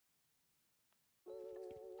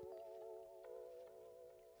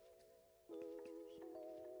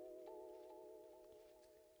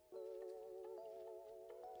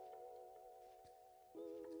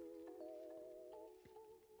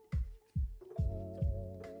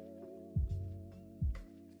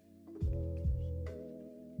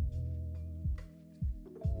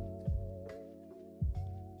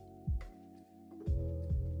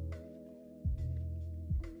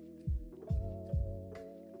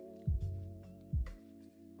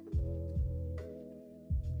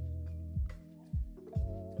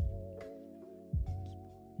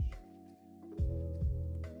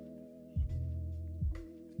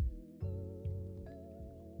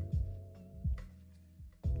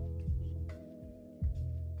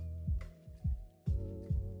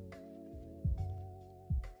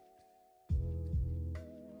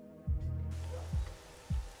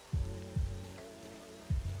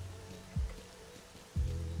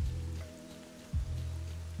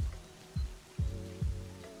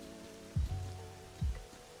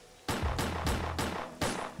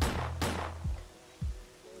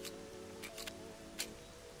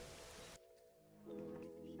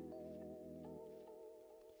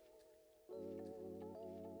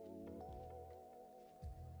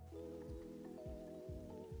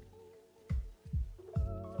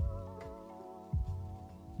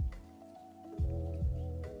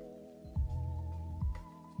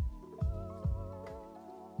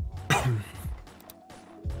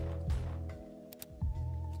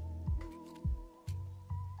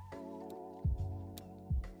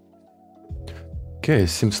Okay,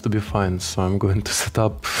 seems to be fine, so I'm going to set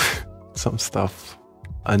up some stuff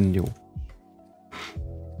anew.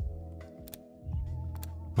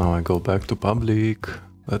 Now I go back to public.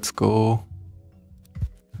 Let's go.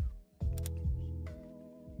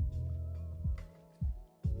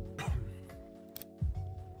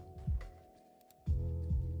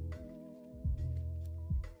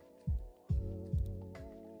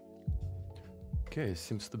 Okay,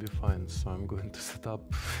 seems to be fine, so I'm going to set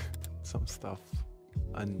up some stuff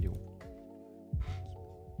anew.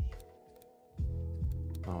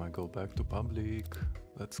 Now I go back to public.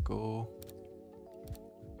 Let's go.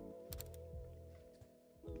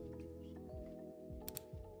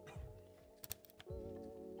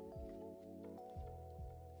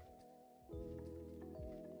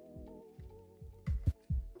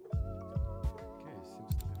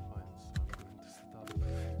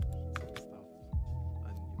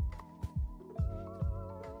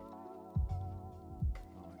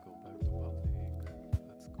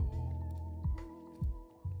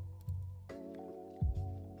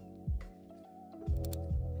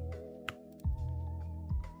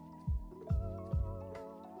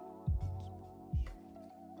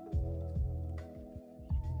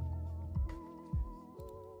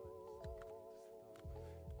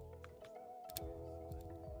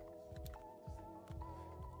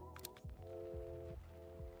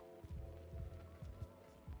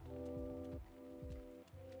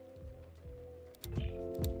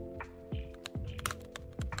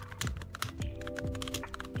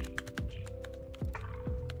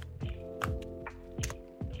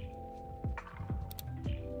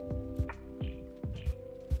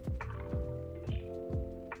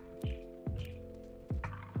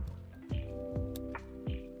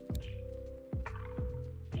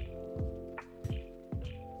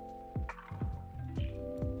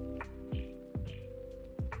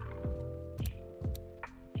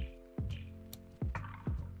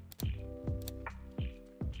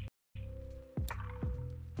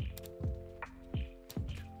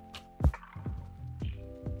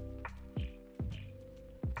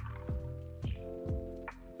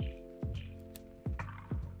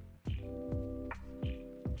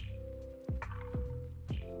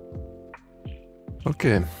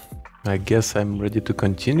 Okay, I guess I'm ready to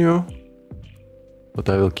continue, but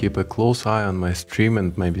I will keep a close eye on my stream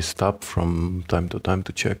and maybe stop from time to time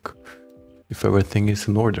to check if everything is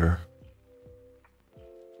in order.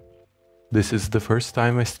 This is the first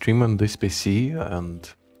time I stream on this PC and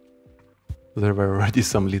there were already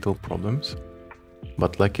some little problems,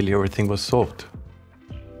 but luckily everything was solved.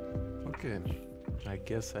 Okay, I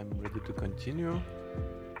guess I'm ready to continue.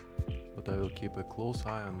 But I will keep a close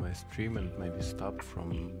eye on my stream and maybe stop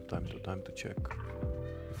from time to time to check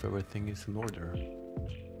if everything is in order.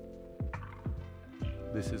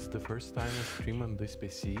 This is the first time I stream on this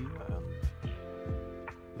PC and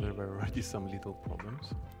there were already some little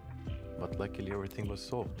problems, but luckily everything was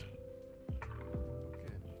solved.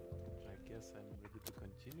 Okay, I guess I'm ready to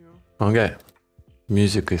continue. Okay,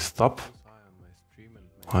 music is stopped.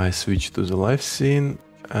 I switch to the live scene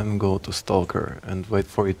and go to Stalker and wait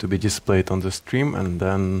for it to be displayed on the stream, and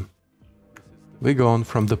then we go on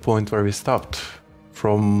from the point where we stopped,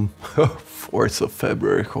 from 4th of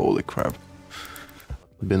February, holy crap.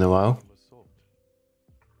 Been a while.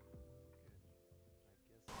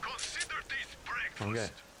 Okay,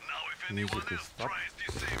 music is stopped.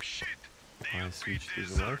 I switch to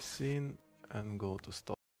the live scene and go to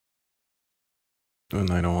Stalker. And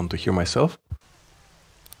I don't want to hear myself.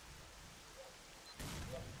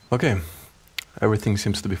 Okay, everything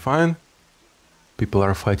seems to be fine. People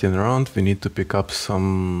are fighting around. We need to pick up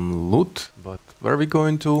some loot, but where are we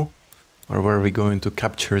going to? Or where are we going to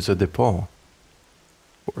capture the depot?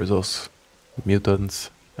 For those mutants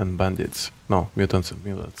and bandits. No, mutants and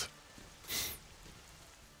mutants.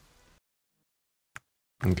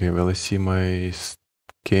 Okay, will I see my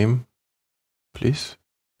game, please,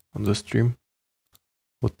 on the stream?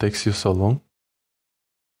 What takes you so long?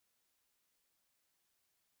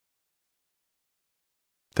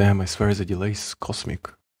 Damn, I swear the delay is cosmic.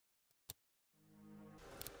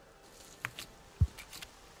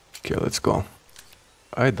 Okay, let's go.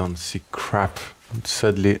 I don't see crap,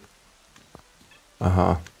 sadly.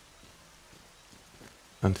 And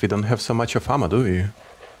we don't have so much of ammo, do we?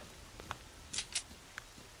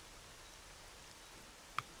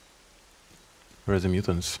 Where are the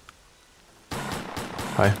mutants?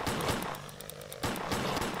 Hi.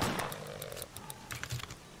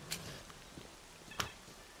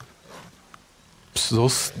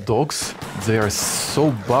 those dogs, they are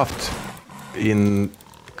so buffed in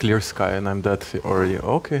clear sky, and I'm dead already.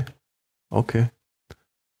 Okay. Okay.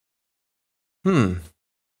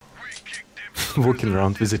 Walking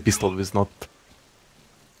around with a pistol is not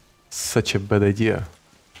such a bad idea.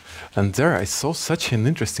 And there I saw such an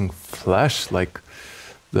interesting flash, like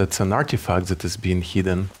that's an artifact that is being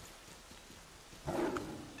hidden.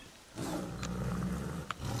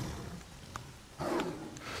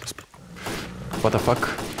 What the fuck?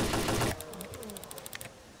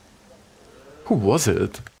 Who was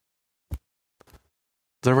it?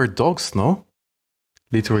 There were dogs, no?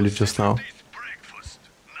 Literally just now.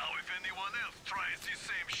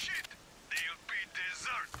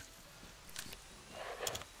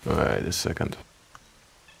 Wait a second.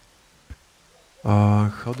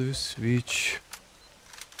 How do you switch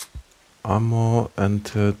ammo and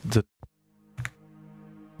the...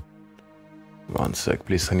 One sec,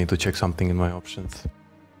 please, I need to check something in my options.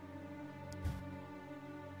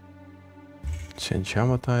 Change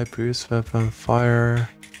ammo type, previous weapon, fire...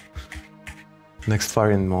 Next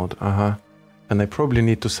firing mode, And I probably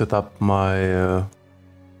need to set up my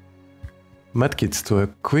medkits to a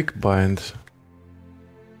quick bind.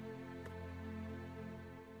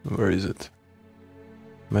 Where is it?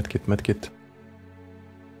 Medkit, medkit.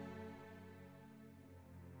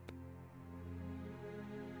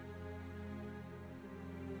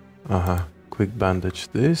 Quick bandage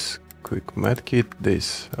this, quick medkit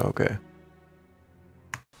this, okay.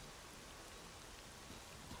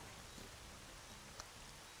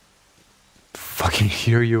 Fucking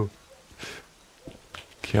hear you.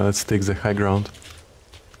 Okay, let's take the high ground.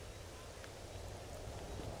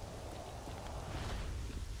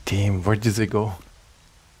 Damn, where did they go?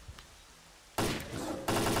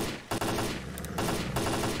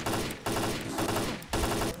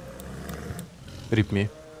 Rip me.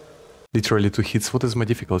 Literally 2 hits. What is my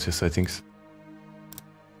difficulty settings?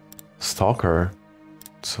 Stalker.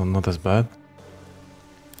 So not as bad.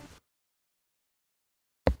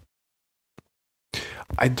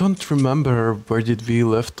 I don't remember where did we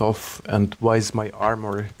left off and why is my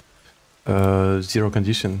armor 0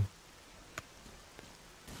 condition.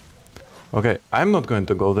 Okay, I'm not going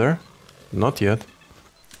to go there. Not yet.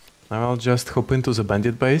 I'll just hop into the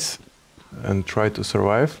bandit base and try to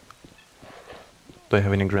survive. Do I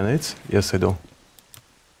have any grenades? Yes, I do.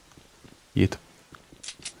 Yeet.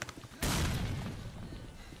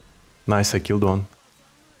 Nice, I killed one.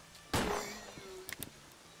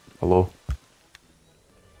 Hello.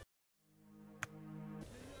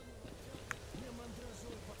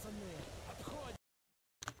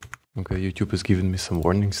 Okay, YouTube is giving me some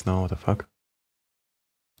warnings now, what the fuck?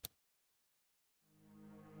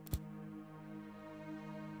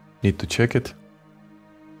 Need to check it.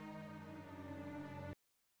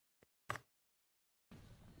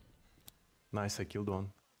 Nice, I killed one.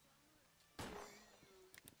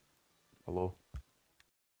 Hello.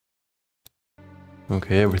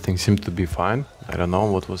 Okay, everything seemed to be fine. I don't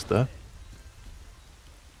know what was that.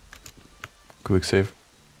 Quick save.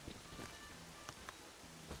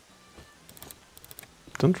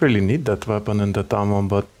 Don't really need that weapon and that ammo,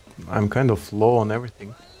 but I'm kind of low on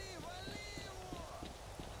everything.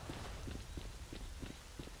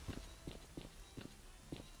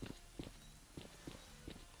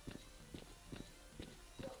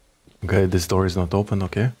 Okay, this door is not open,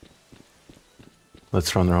 okay.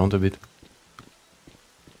 Let's run around a bit.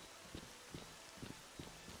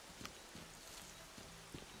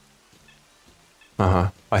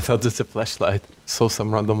 I thought it's a flashlight. Saw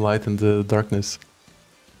some random light in the darkness.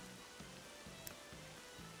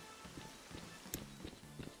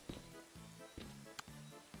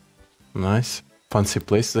 Nice. Fancy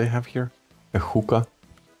place they have here. A hookah.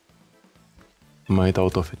 Made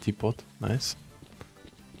out of a teapot. Nice.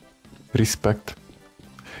 Respect.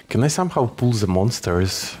 Can I somehow pull the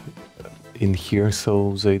monsters in here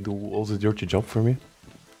so they do all the dirty job for me?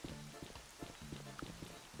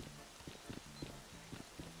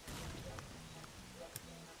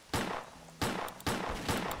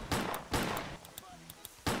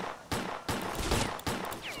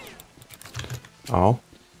 Ow.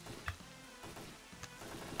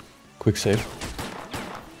 Quick save.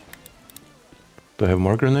 Do I have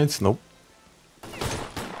more grenades? Nope.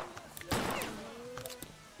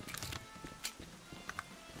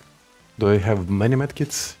 Do I have many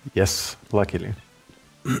medkits? Yes, luckily.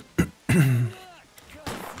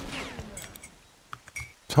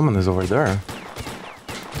 Someone is over there.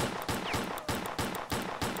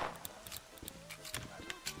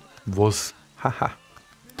 Was. Haha.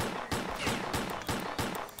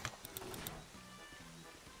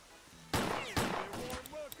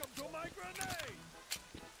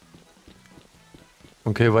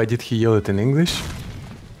 Okay, why did he yell it in English?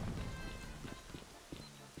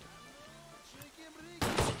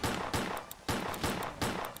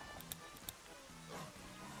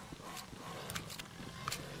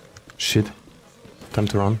 Shit. Time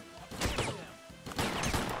to run.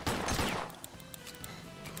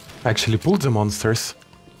 Actually pulled the monsters.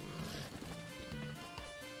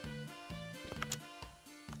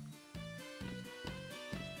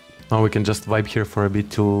 Now we can just vibe here for a bit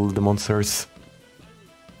till the monsters...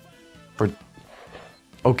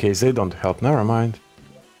 Okay, they don't help, never mind.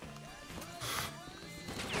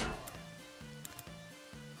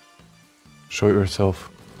 Show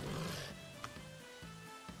yourself.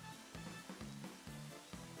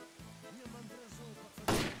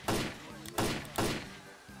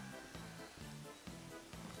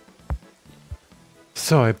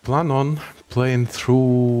 So I plan on playing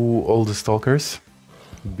through all the stalkers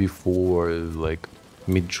before like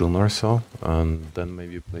mid-June or so, and then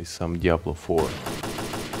maybe play some Diablo 4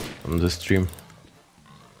 on the stream.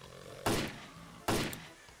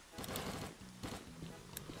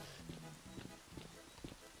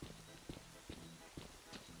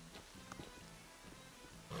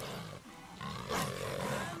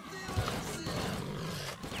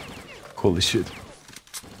 Holy shit.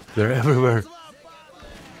 They're everywhere.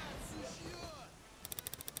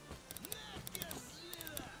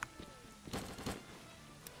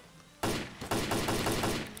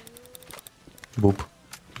 Boop.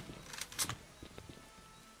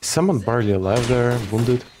 Is someone barely alive there?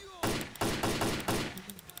 Wounded?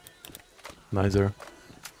 Neither.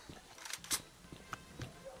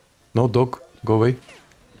 No, dog. Go away.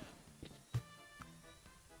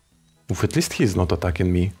 Oof, at least he's not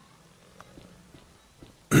attacking me.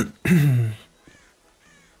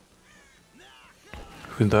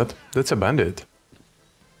 Who's that? That's a bandit.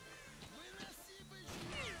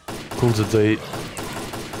 Cool that they...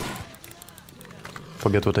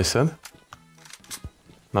 Forget what I said.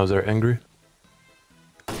 Now they're angry.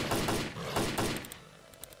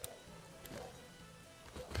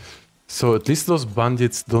 So at least those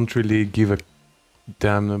bandits don't really give a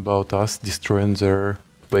damn about us destroying their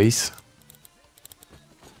base.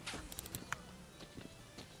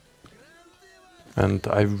 And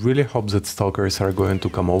I really hope that stalkers are going to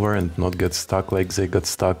come over and not get stuck like they got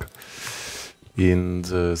stuck in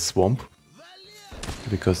the swamp.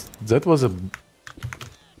 Because that was a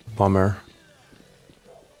bummer.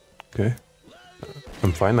 Okay.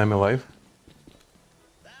 I'm fine, I'm alive.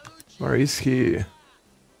 Where is he?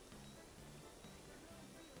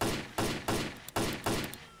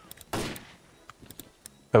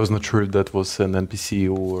 I was not sure if that was an NPC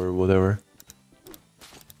or whatever.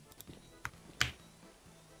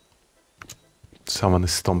 Someone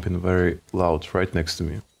is stomping very loud right next to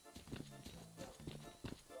me.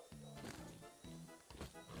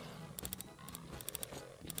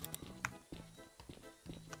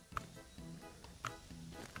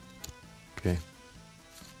 Okay.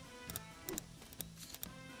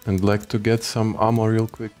 I'd like to get some ammo real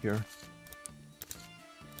quick here.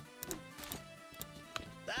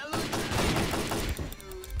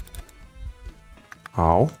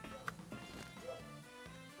 Ow.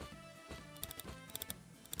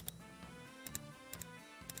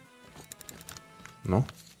 No,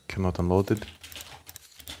 cannot unload it.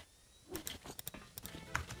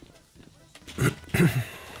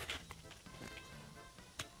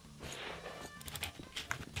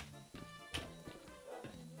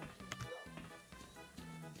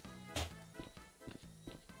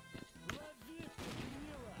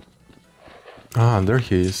 Ah, and there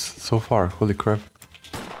he is, so far, holy crap.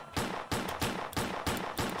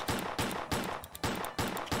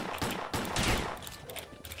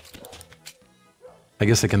 I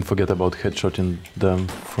guess I can forget about headshotting them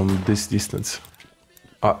from this distance.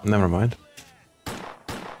 Ah, never mind.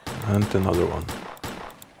 And another one.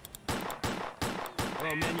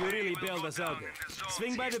 Oh man, you really bailed us out there.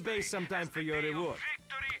 Swing by the base sometime for your reward.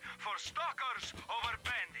 Victory for stalkers over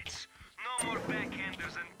bandits. No more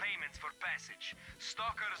backhanders and payments for passage.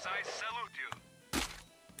 Stalkers, I salute you.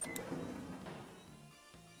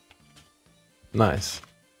 Nice.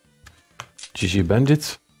 GG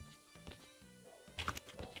bandits.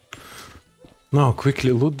 Now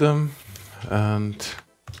quickly loot them, and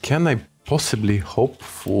can I possibly hope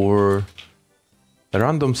for a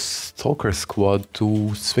random stalker squad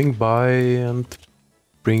to swing by and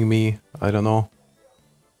bring me, I don't know.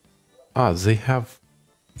 Ah, they have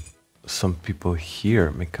some people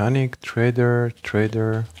here. Mechanic, trader.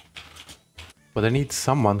 But I need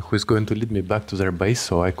someone who is going to lead me back to their base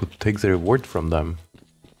so I could take the reward from them.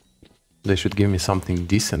 They should give me something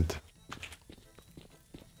decent.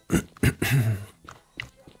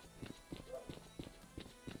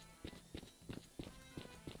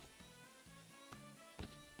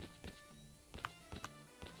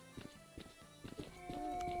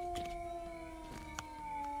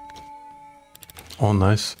 Oh,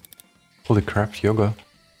 nice. Holy crap, yoga.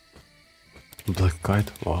 Black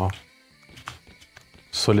kite, wow.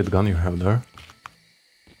 Solid gun you have there.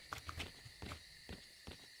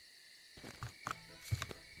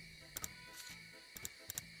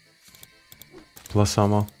 Plus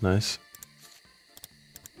ammo, nice.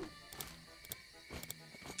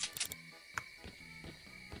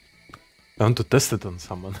 I want to test it on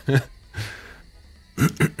someone.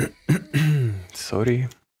 Sorry.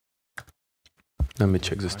 Let me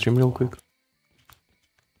check the stream real quick.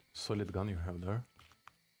 Solid gun you have there.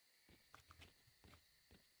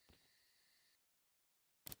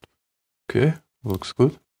 Okay, looks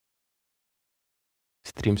good.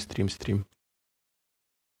 Stream.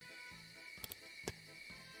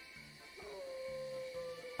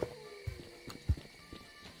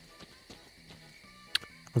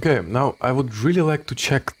 Okay, now I would really like to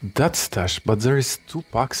check that stash, but there is 2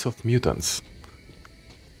 packs of mutants.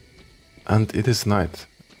 And it is night,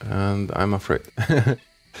 and I'm afraid.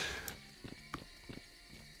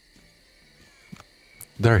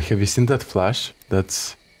 There, have you seen that flash?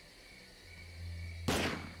 That's...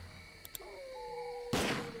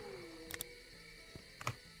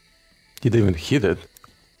 Didn't even hit it.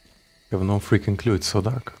 I have no freaking clue, it's so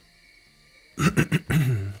dark.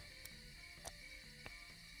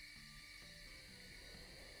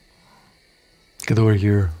 Get over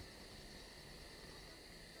here.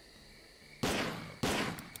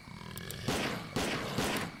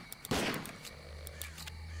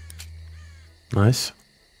 Nice.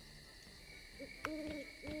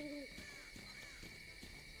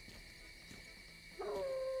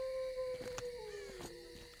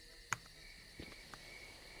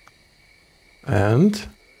 And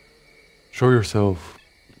show yourself.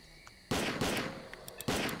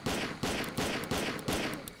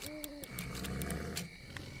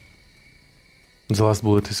 The last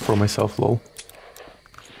bullet is for myself, lol.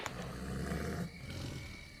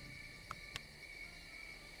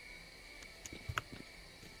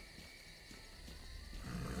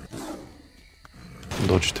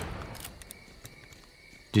 Dodged.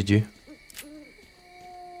 GG.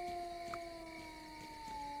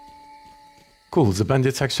 Cool, the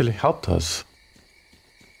bandits actually helped us.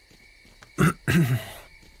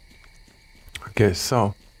 Okay,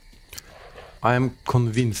 so I am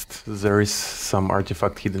convinced there is some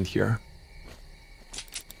artifact hidden here.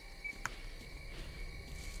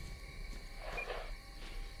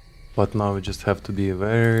 But now we just have to be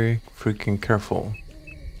very freaking careful.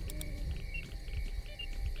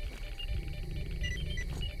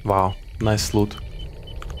 Wow, nice loot.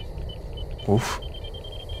 Oof.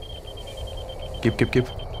 Keep.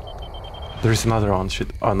 There is another one, shit.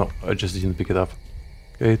 Oh no, I just didn't pick it up.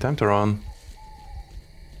 Okay, time to run.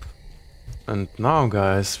 And now,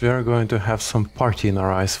 guys, we are going to have some party in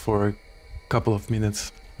our eyes for a couple of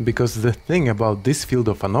minutes. Because the thing about this field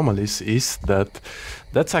of anomalies is that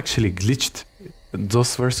that's actually glitched.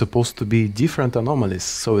 Those were supposed to be different anomalies.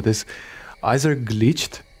 So it is either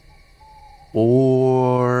glitched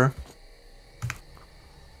or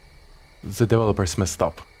the developers messed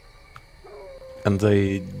up. And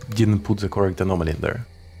they didn't put the correct anomaly in there.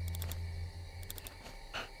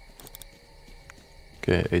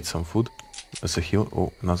 Okay, ate some food. As a heal.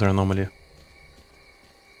 Oh, another anomaly.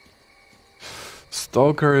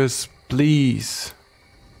 Stalkers, please.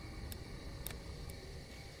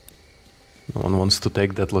 No one wants to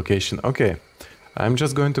take that location. Okay, I'm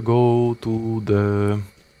just going to go to the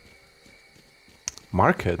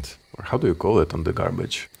market, or how do you call it on the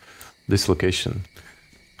garbage? This location.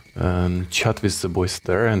 And chat with the boys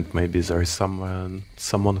there, and maybe there is someone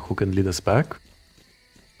who can lead us back.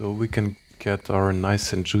 So we can get our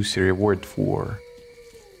nice and juicy reward for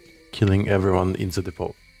killing everyone in the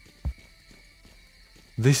depot.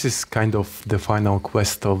 This is kind of the final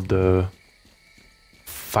quest of the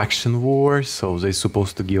faction war, so they're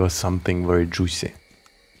supposed to give us something very juicy.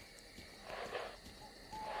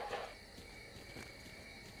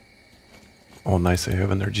 Oh nice, I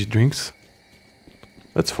have energy drinks.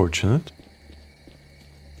 That's fortunate.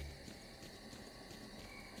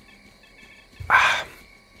 Ah.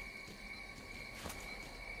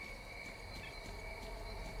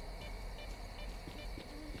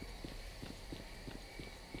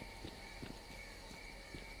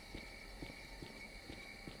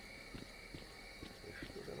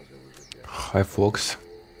 Hi, folks.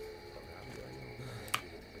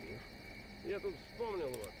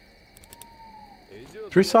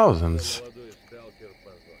 $3,000.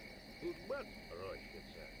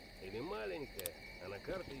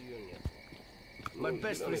 My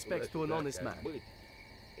best respects to an honest man.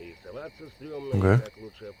 Okay.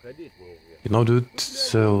 You know, dude,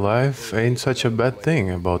 life ain't such a bad thing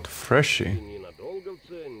about Freshie.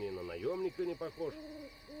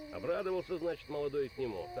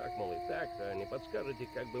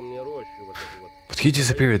 But he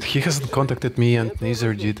disappeared. He hasn't contacted me and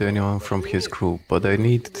neither did anyone from his group. But I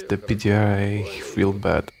need the PDI real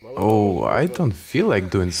bad. Oh, I don't feel like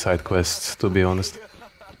doing side quests, to be honest.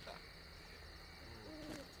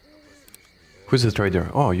 Who's the trader?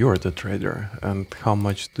 Oh, you're the trader. And how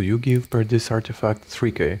much do you give per this artifact?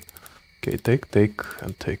 3k. Okay, take,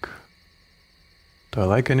 and take. Do I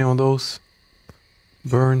like any of those?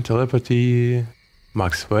 Burn, telepathy,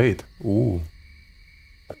 max weight. Ooh.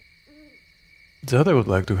 That I would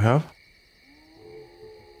like to have.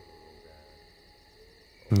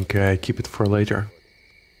 Okay, I keep it for later.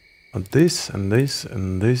 But this and this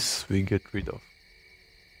and this we get rid of.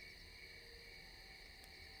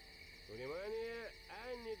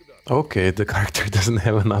 Okay, the character doesn't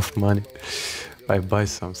have enough money. I buy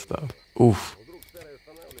some stuff. Oof.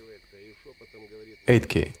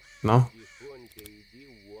 8k, no?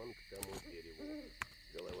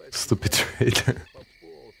 Stupid trader.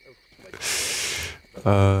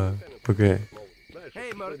 Okay.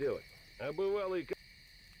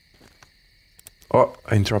 Oh,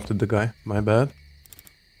 I interrupted the guy. My bad.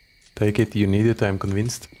 Take it, you need it, I'm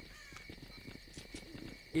convinced.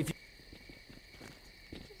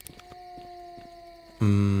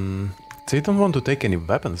 They don't want to take any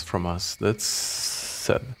weapons from us. That's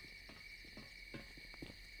sad.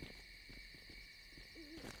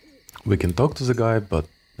 We can talk to the guy, but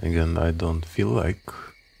again, I don't feel like...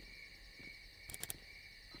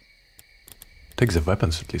 Take the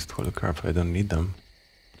weapons at least, holy crap, I don't need them.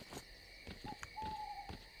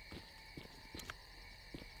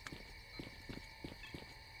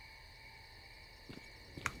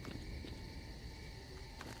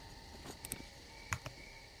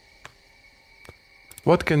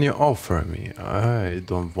 What can you offer me? I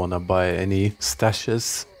don't wanna buy any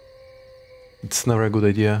stashes. It's never a good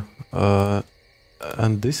idea.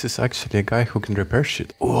 And this is actually a guy who can repair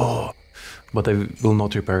shit. Oh, but I will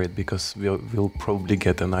not repair it because we'll probably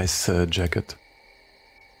get a nice jacket.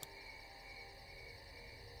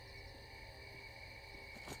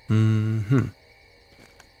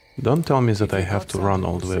 Don't tell me that I have to run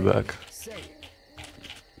all the way back.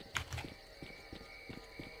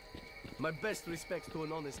 My best respects to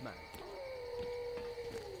an honest man.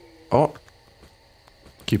 Oh,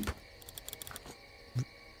 keep.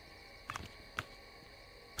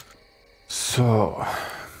 So,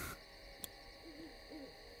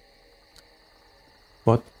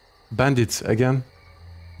 what? Bandits again?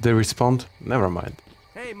 They respond? Never mind.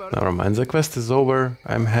 Hey, Never mind. The quest is over.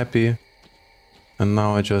 I'm happy, and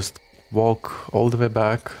now I just walk all the way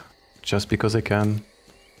back, just because I can,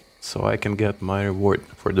 so I can get my reward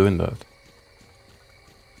for doing that.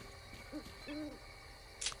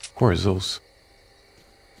 Where is those?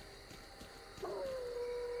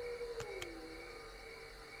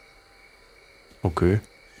 Okay.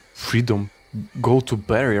 Freedom. Go to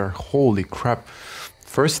barrier. Holy crap.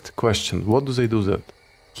 First question. What do they do that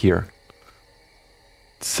here?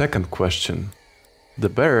 Second question. The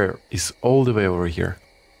barrier is all the way over here.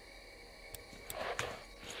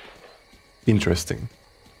 Interesting.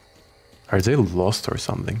 Are they lost or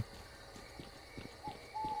something?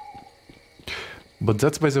 But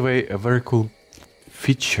that's, by the way, a very cool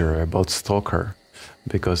feature about Stalker,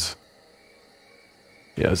 because,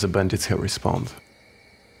 yeah, the bandits have respawned.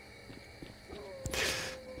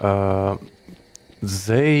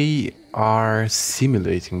 They are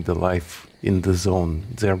simulating the life in the zone.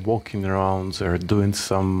 They're walking around, they're doing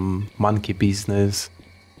some monkey business.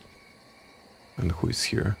 And who is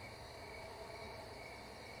here?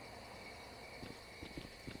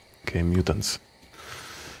 Okay, mutants.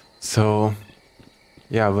 So...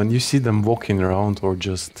 yeah, when you see them walking around or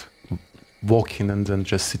just walking and then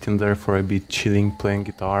just sitting there for a bit, chilling, playing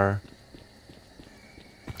guitar,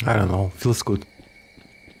 I don't know, feels good.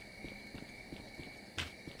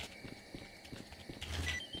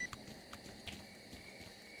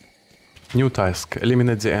 New task,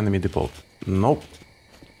 eliminate the enemy depot. Nope.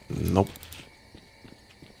 Nope.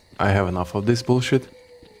 I have enough of this bullshit.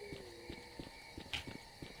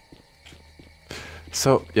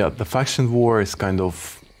 So, yeah, the faction war is kind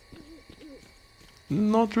of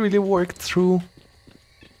not really worked through.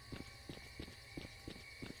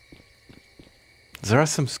 There are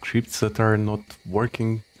some scripts that are not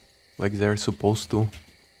working like they're supposed to.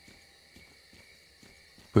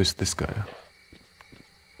 Who is this guy?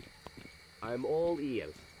 I'm all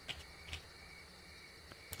ears.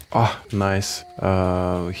 Ah, nice.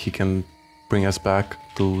 He can bring us back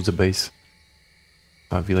to the base.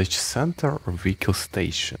 Village center or vehicle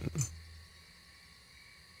station?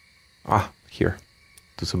 Ah, here.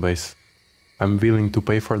 To the base. I'm willing to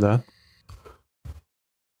pay for that.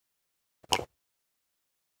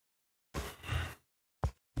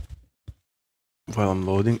 While I'm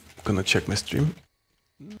loading, I'm gonna check my stream.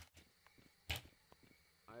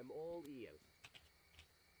 I'm all ears.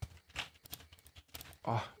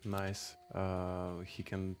 Ah, nice. He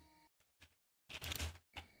can...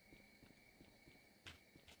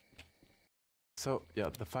 So, yeah,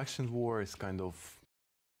 the faction war is kind of...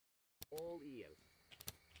 All ears.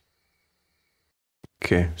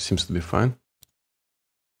 Okay, seems to be fine.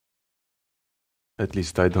 At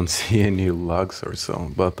least I don't see any lags or so,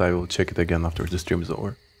 but I will check it again after the stream is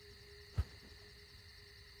over.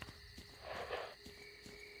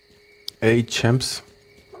 Hey, champs.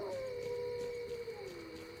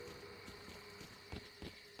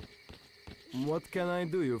 What can I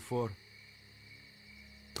do you for?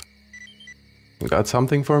 Got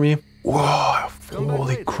something for me? Whoa, Come back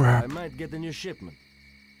holy later. crap. I might get a new shipment.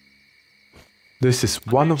 This is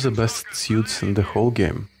one of the best suits in the whole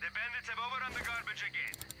game. The bandits have overrun the garbage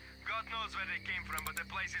again. God knows where they came from, but the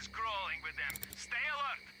place is crawling with them. Stay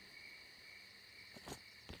alert!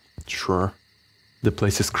 Sure. The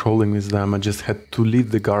place is crawling with them. I just had to leave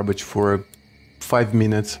the garbage for 5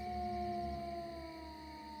 minutes.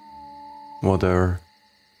 Whatever.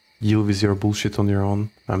 Deal with your bullshit on your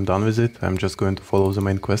own. I'm done with it. I'm just going to follow the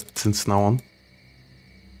main quest since now on.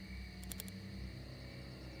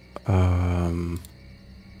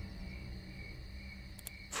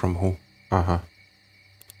 From who? Find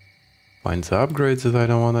the upgrades that I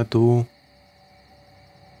don't wanna do.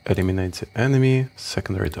 Eliminate the enemy.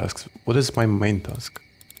 Secondary tasks. What is my main task?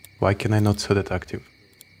 Why can I not set it active?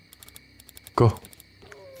 Go.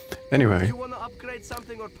 Anyway. You wanna upgrade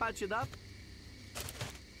something or patch it up?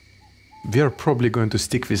 We are probably going to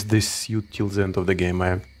stick with this suit till the end of the game, I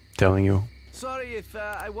am telling you. Sorry if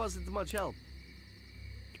I wasn't much help.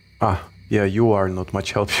 Ah, yeah, you are not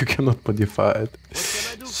much help, you cannot modify it. What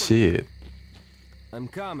can I do for Shit. I'm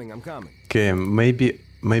coming. Okay,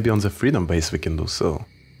 maybe on the freedom base we can do so.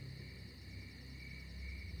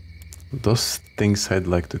 Those things I'd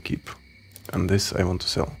like to keep. And this I want to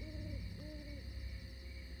sell.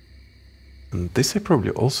 And this I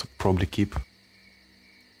probably keep.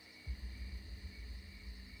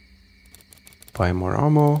 Buy more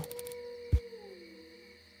ammo.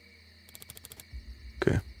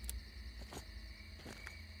 Okay.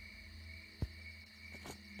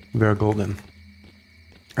 We are golden.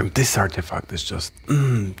 And this artifact is just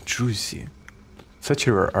juicy. Such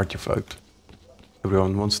a rare artifact.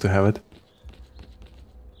 Everyone wants to have it.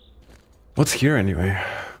 What's here anyway?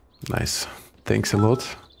 Nice. Thanks a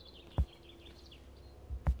lot.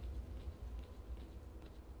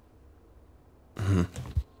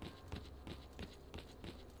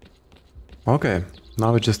 Okay,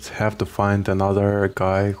 now we just have to find another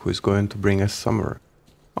guy who is going to bring us somewhere.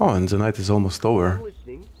 Oh, and the night is almost over.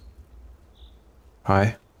 listening.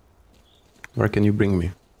 Hi. Where can you bring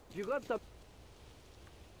me? You got some.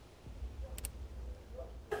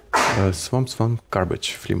 Swamp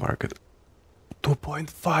garbage flea market.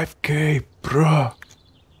 2.5k, bruh.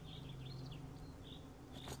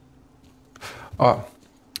 Oh.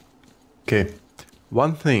 Okay.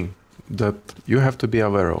 One thing that you have to be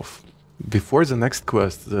aware of. Before the next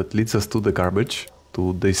quest that leads us to the garbage,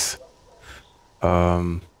 to this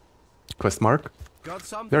quest mark,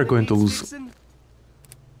 we are going to lose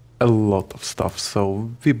a lot of stuff,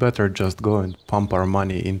 so we better just go and pump our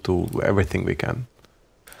money into everything we can.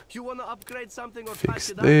 You wanna upgrade something or Fix patch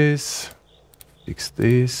it up? this, fix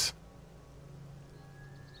this.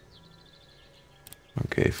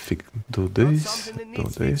 Okay, do Got this, something that do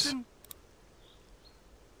needs this. fixing?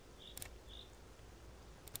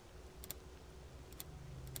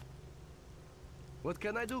 What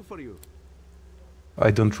can I do for you?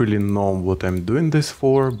 I don't really know what I'm doing this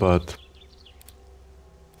for, but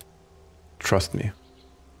trust me.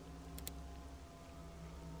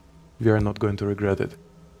 We are not going to regret it.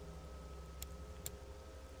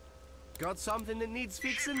 Got something that needs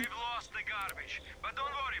fixing? We've lost the garbage, but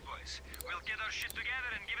don't worry, boys. We'll get our shit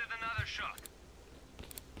together and give it another shot.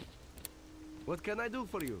 What can I do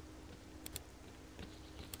for you?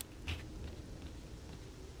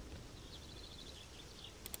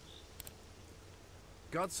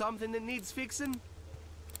 Got something that needs fixing?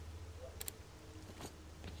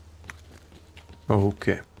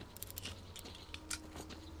 Okay.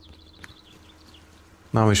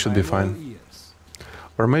 Now we should be fine.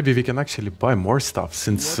 Or maybe we can actually buy more stuff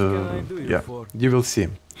since, What can I do you yeah, for? you will see.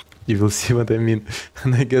 You will see what I mean.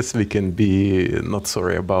 And I guess we can be not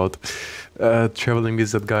sorry about traveling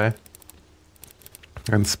with that guy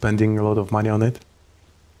and spending a lot of money on it.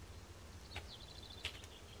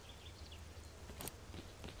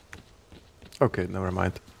 Okay, never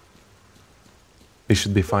mind. We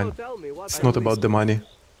should be fine. It's not about the money.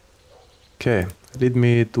 Okay, lead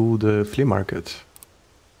me to the flea market.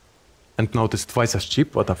 And now it's twice as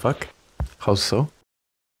cheap, what the fuck? How so?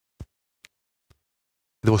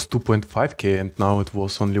 It was 2.5k and now it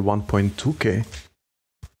was only 1.2k.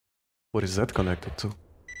 What is that connected to?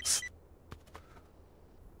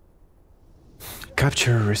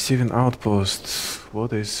 Capture receiving outpost.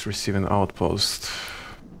 What is receiving outpost?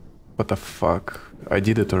 What the fuck? I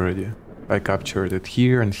did it already. I captured it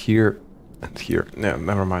here and here and here. Yeah,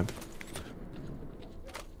 never mind.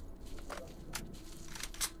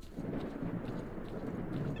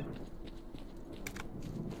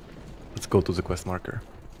 Let's go to the quest marker.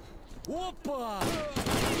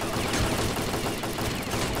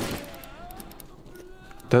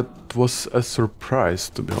 That was a surprise,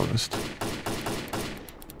 to be honest.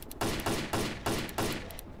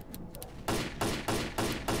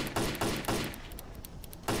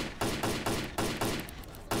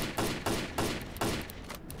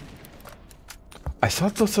 I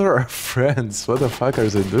thought those are our friends. What the fuck are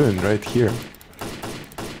they doing right here?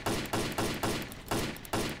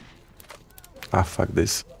 Ah, fuck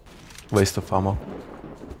this. Waste of ammo.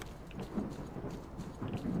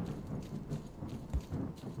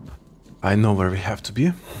 I know where we have to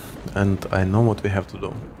be, and I know what we have to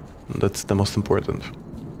do. That's the most important.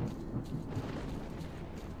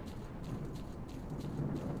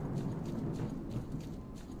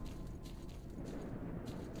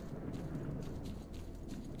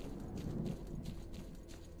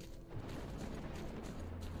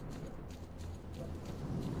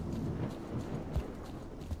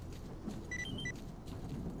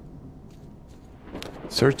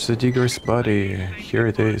 Search the digger's body. Here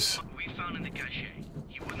it is. We found in the cache.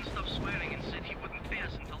 He wouldn't stop swearing and said he wouldn't pay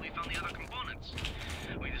us until we found the other components.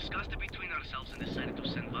 We discussed it between ourselves and decided to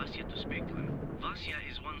send Vasya to speak to him. Vasya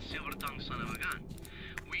is one silver-tongued son of a gun.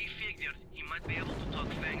 We figured he might be able to talk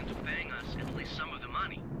Fang into paying us at least some of the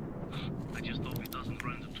money. I just hope he doesn't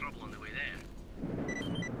run into trouble on the way there.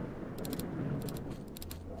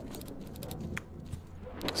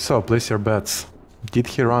 So, place your bets. Did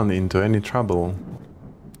he run into any trouble?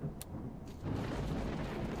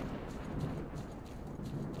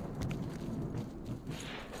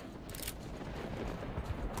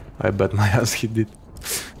 I bet my ass he did.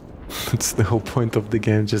 That's the whole point of the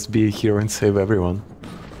game, just be a hero and save everyone.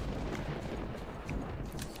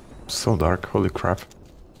 So dark, holy crap.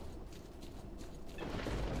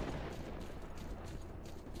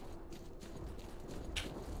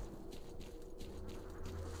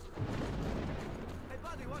 Hey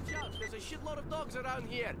buddy, watch out! There's a shitload of dogs around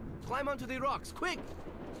here. Climb onto the rocks, quick!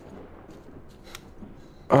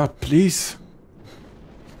 Please.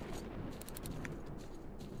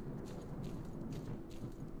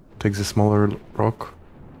 Take the smaller rock.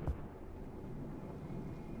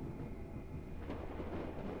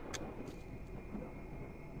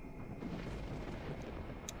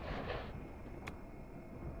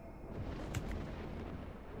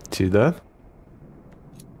 See that?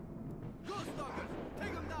 Go, stalkers!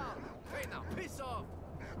 Take them down! Hey now, piss off!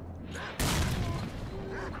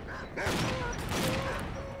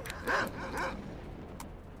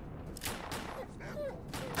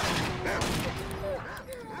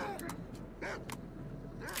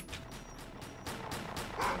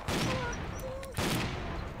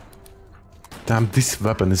 Damn, this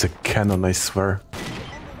weapon is a cannon, I swear. On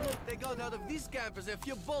the look they got out of these campers, a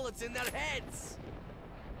few bullets in their heads!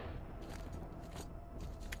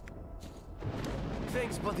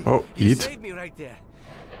 Thanks, buddy. Oh, You eat. saved me right there.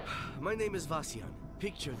 My name is Vasyan.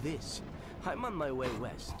 Picture this. I'm on my way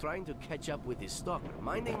west, trying to catch up with this stalker,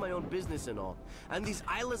 minding my own business and all, and these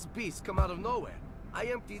eyeless beasts come out of nowhere. I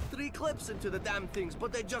emptied 3 clips into the damn things,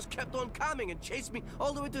 but they just kept on coming and chased me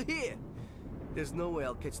all the way to here. There's no way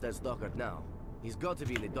I'll catch that stalker now. He's got to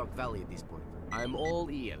be in the Dark Valley at this point. I'm all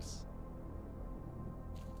ears.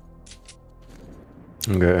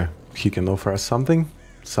 Okay, he can offer us something.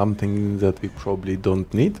 Something that we probably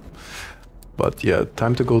don't need. But yeah,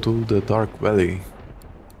 time to go to the Dark Valley.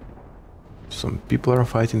 Some people are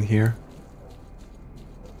fighting here.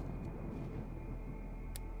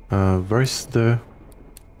 Where's the...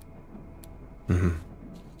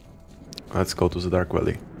 Let's go to the Dark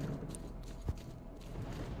Valley.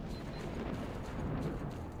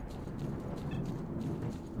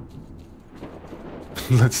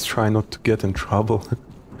 Let's try not to get in trouble.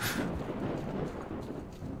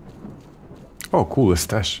 Oh, cool, a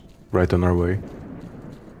stash. Right on our way.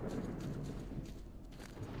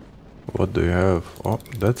 What do you have? Oh,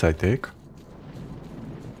 that's I take.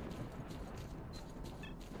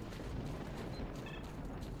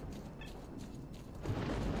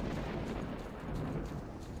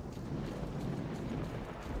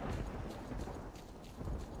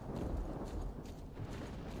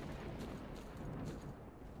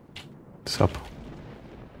 What's up?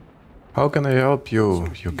 How can I help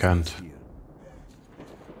you? You can't.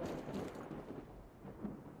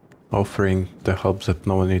 Offering the help that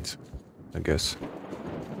no one needs, I guess.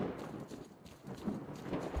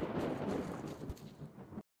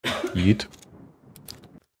 Yeet.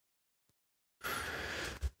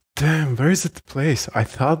 Damn, where is that place? I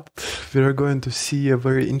thought we were going to see a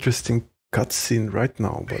very interesting cutscene right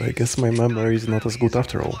now, but I guess my memory is not as good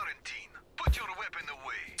after all. Put your weapon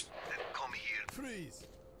away, then come here. Freeze!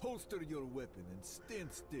 Holster your weapon and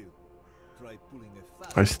stand still. Try pulling a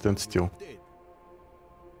fast I stand still. dead.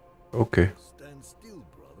 Okay. Stand still,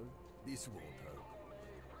 brother. This won't hurt.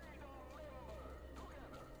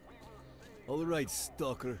 All right,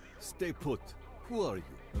 stalker. Stay put. Who are you,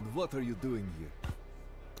 and what are you doing here?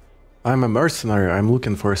 I'm a mercenary. I'm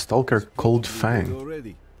looking for a stalker called Probably dead Fang.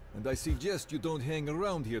 already, and I suggest you don't hang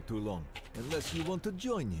around here too long, unless you want to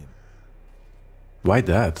join him. Why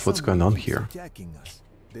that? What's Someone going on keeps here? Attacking us.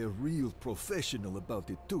 They're real professional about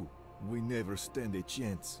it too. We never stand a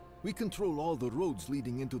chance. We control all the roads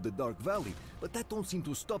leading into the Dark Valley, but that don't seem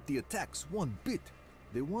to stop the attacks one bit.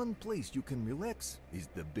 The one place you can relax is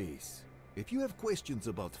the base. If you have questions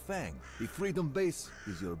about Fang, the Freedom Base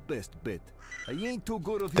is your best bet. I ain't too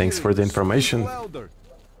good of Thanks hearing, for the so speak information. louder.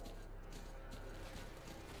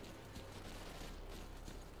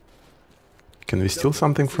 Can we steal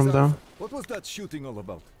something This from is them? Alpha. What was that shooting all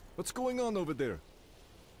about? What's going on over there?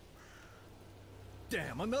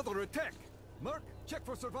 Damn, another attack! Mark, check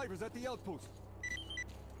for survivors at the outpost.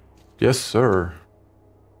 Yes, sir.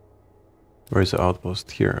 Where's the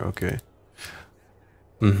outpost? Here, okay.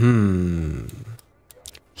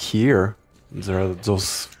 Here, there are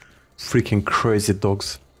those freaking crazy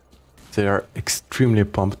dogs. They are extremely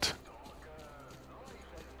pumped.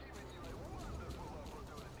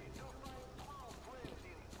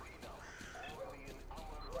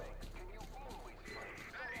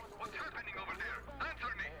 What's happening over there?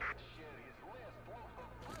 Answer me!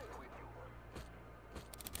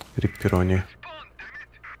 Ripperoni. Spawn, damn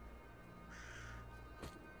it!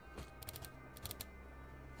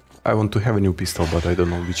 I want to have a new pistol, but I don't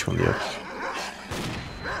know which one yet.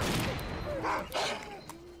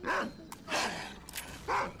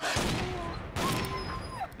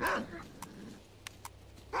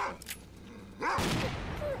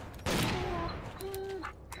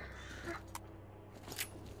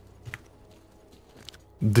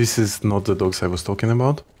 This is not the dogs I was talking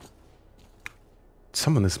about.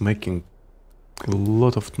 Someone is making a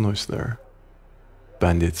lot of noise there.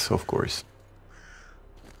 Bandits, of course.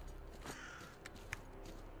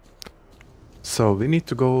 So we need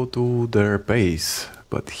to go to their base,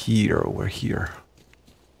 but here, over here.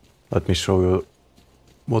 Let me show you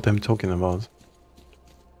what I'm talking about.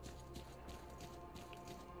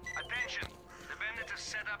 Attention! The bandits have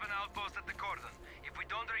set up an outpost at the cordon. If we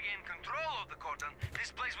don't regain control of the cordon,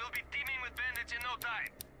 this place will be teeming with bandits in no time.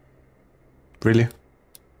 Really?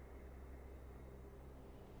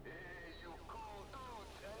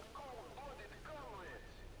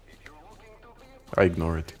 I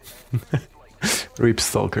ignore it. Rip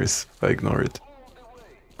stalkers. I ignore it.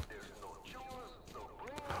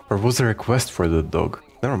 Or was there a quest for the dog?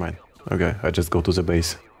 Never mind. Okay, I just go to the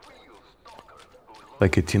base.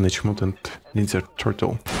 Like a teenage mutant needs a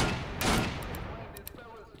turtle.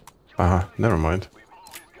 Never mind.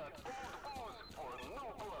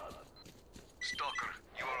 Stalker,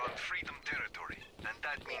 you are on freedom territory, and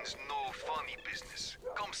that means no funny business.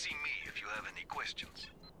 Come see me if you have any questions.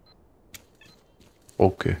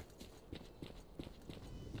 Okay.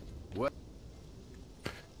 What?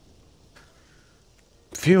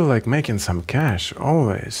 Feel like making some cash,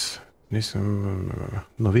 always. Need some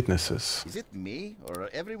no witnesses. Is it me, or are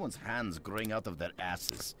everyone's hands growing out of their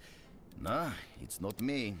asses? Nah, it's not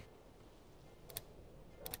me.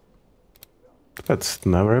 That's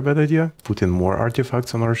never a bad idea. Put in more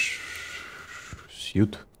artifacts on our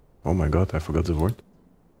suit. Oh my god, I forgot the word.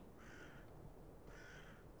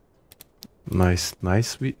 Nice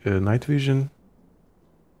night vision.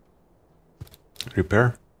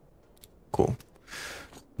 Repair. Cool.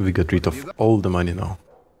 We got rid of all the money now.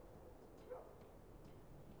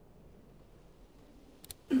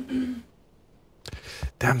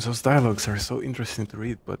 Damn, those dialogues are so interesting to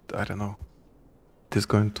read, but I don't know. is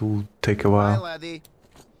going to take a Hi, while. laddie.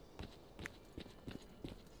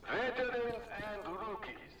 Veterans and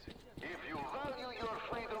rookies, if you value your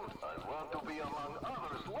freedom and want to be among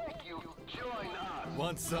others like you, join us.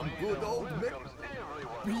 Want some good old Welcomes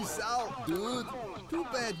everyone. Peace out, dude. Too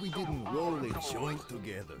bad we didn't roll a joint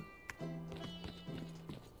together.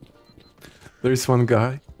 There is one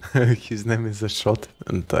guy, his name is Shot,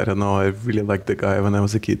 and I don't know, I really liked the guy when I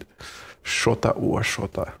was a kid. Shota or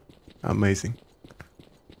Shota. Amazing.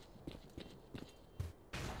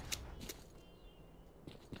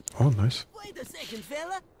 Oh, nice. Wait a second,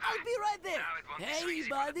 fella. I'll be right there. Hey,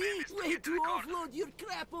 buddy. Way to offload your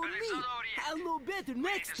crap on me. I'll know better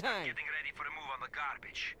next time. Getting ready for a move on the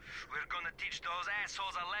garbage. We're gonna teach those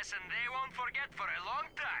assholes a lesson they won't forget for a long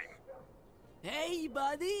time. Hey,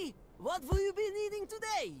 buddy. What will you be needing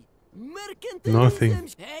today? Mercantilism. Nothing.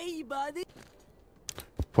 Hey, buddy.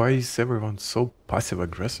 Why is everyone so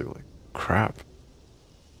passive-aggressive? Like, crap.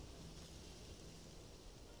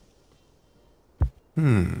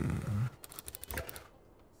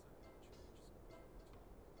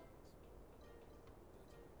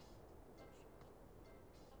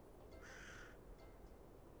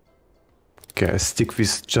 Okay, I stick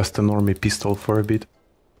with just a normie pistol for a bit.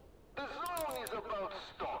 The zone is about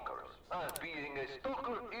stalkers, and being a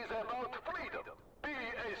stalker is about freedom. Be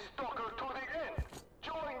a stalker to the end.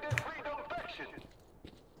 Join the freedom faction.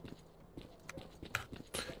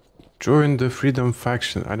 Join the freedom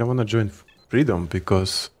faction. I don't want to join freedom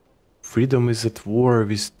because freedom is at war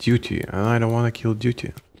with duty, and I don't want to kill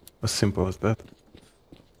duty. As simple as that.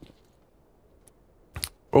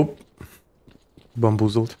 Oh,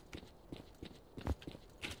 bamboozled.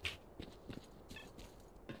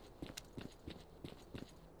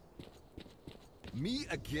 Me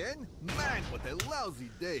again? Man, what a lousy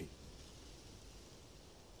day.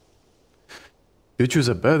 You choose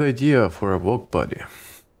a bad idea for a walk, buddy.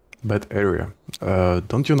 Bad area.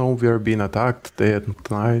 Don't you know we are being attacked day and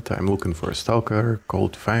night? I'm looking for a stalker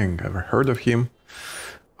called Fang. Ever heard of him?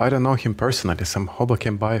 I don't know him personally. Some hobo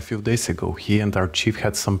came by a few days ago. He and our chief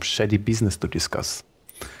had some shady business to discuss.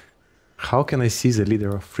 How can I seize the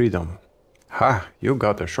leader of freedom? Ha! You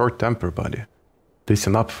got a short temper, buddy.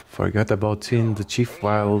 Listen up. Forget about seeing the chief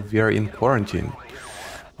while we are in quarantine.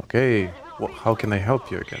 Okay. Well, how can I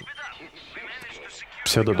help you again?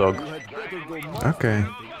 Pseudo dog. Okay.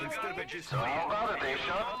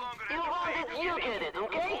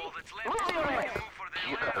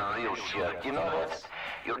 You got a real jerk, you know that?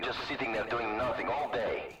 You're just sitting there doing nothing all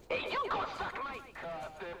day. Hey, you go suck my...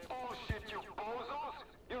 Cut the bullshit, you bozos!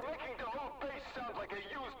 You're making the whole place sound like a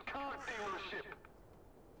used car dealership.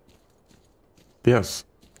 Yes,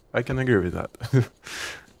 I can agree with that.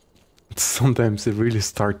 Sometimes they really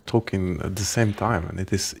start talking at the same time and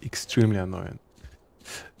it is extremely annoying.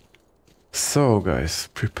 So guys,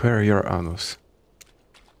 prepare your anus.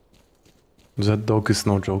 That dog is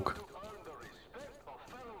no joke. To earn the respect of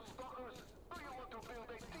fellow stalkers, do you want to build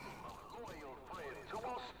a team of loyal friends who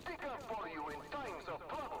will stick up for you in times of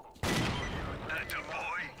trouble?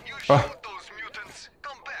 Attaboy, you showed those mutants.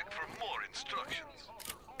 Come back for more instructions.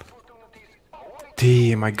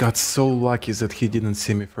 Damn, I got so lucky that he didn't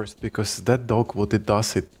see me first, because that dog, what it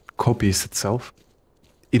does, it copies itself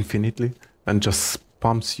infinitely and just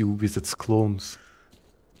spams you with its clones.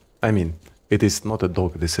 I mean, it is not a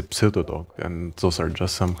dog, it is a pseudo dog, and those are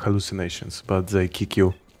just some hallucinations, but they kick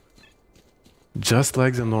you just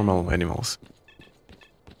like the normal animals.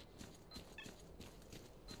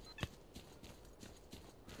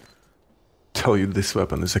 Tell you this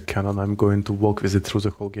weapon is a cannon, I'm going to walk with it through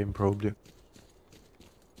the whole game probably.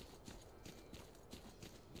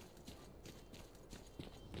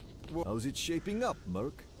 How's it shaping up,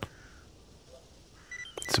 Merc?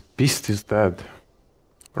 The beast is dead.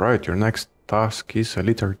 Right, your next task is a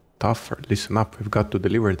little tougher. Listen up, we've got to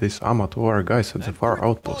deliver this ammo to our guys at the far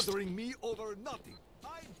outpost. Bothering me over nothing.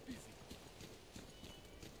 I'm busy.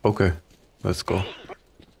 Okay, let's go.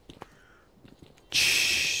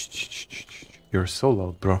 You're so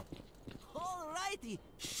loud, bro. Alrighty,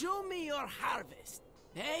 show me your harvest.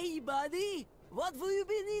 Hey, buddy, what will you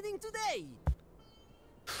be needing today?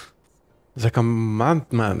 The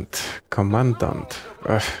commandant.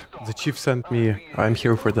 The chief sent me. I'm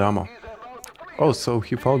here for the ammo. Oh, so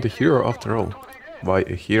he found a hero after all. Why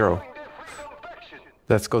a hero?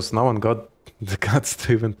 That's cause no one got the guts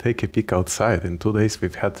to even take a peek outside. In 2 days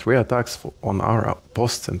we've had 3 attacks on our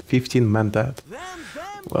posts and 15 men dead.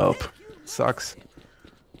 Well, sucks.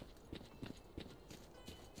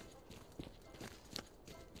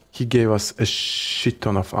 He gave us a shit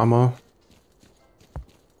ton of ammo.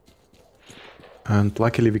 And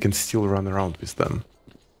luckily we can still run around with them.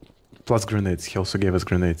 Plus grenades. He also gave us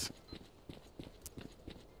grenades.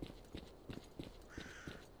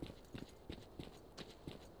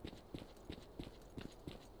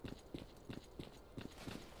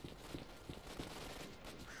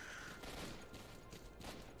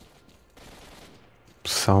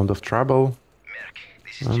 Sound of trouble. Merc,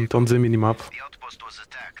 this is And Jacob. on the minimap. The outpost was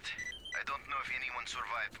attacked. I don't know if anyone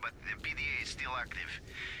survived, but the PDA is still active.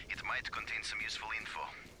 It might contain some useful info.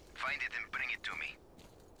 Find it and bring it to me.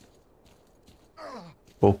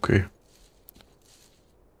 Okay.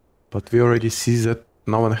 But we already see that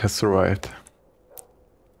no one has survived.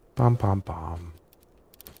 Pam pam pam.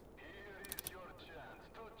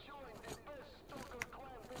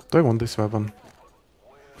 Do I want this weapon?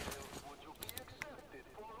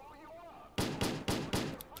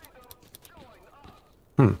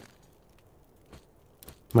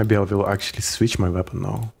 Maybe I will actually switch my weapon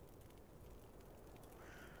now.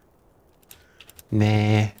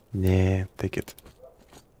 Nah, take it.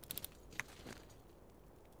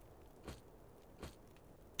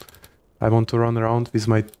 I want to run around with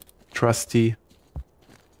my trusty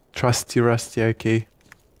rusty AK.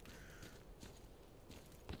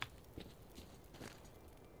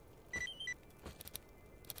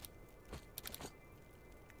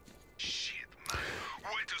 Shit, man.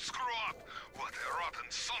 Way to screw up! What a rotten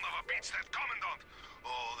son of a bitch, that commandant!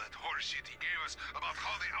 All that horseshit he gave us about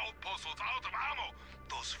how the outpost was out of ammo!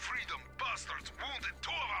 Those freedom bastards wounded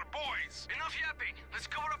 2 of our boys! Enough yapping! Let's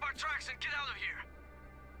cover up our tracks and get out of here!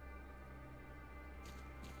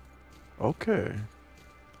 Okay.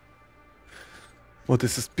 What a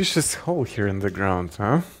suspicious hole here in the ground,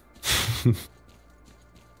 huh? You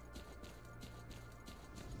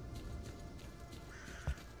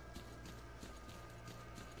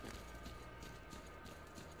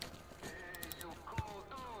cool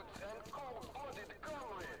dudes and cold-blooded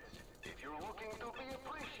comrades! If you're looking to be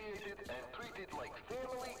appreciated and treated like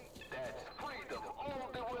family, that's freedom all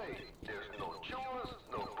the way! There's no chores,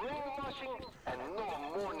 no brainwashing, and no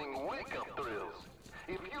morning wake-up drills.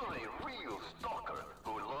 If you're a real stalker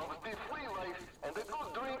who loves the free life and a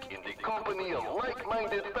good drink in the company of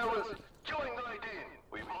like-minded fellas, join right in!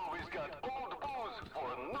 We've always got old booze for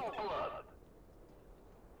new blood!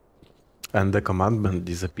 And the commandment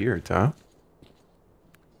disappeared, huh?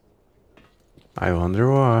 I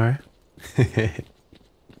wonder why.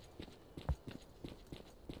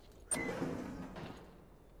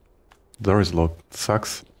 Door is locked.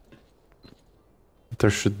 Sucks. There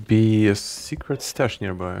should be a secret stash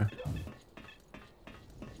nearby.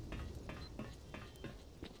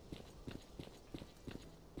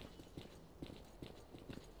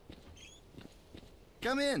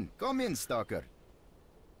 Come in, stalker.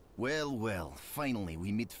 Well, finally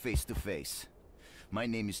we meet face to face. My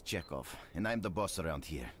name is Chekhov, and I'm the boss around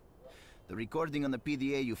here. The recording on the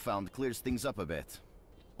PDA you found clears things up a bit.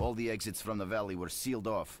 All the exits from the valley were sealed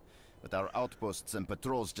off, but our outposts and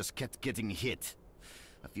patrols just kept getting hit.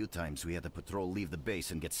 A few times we had a patrol leave the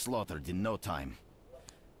base and get slaughtered in no time.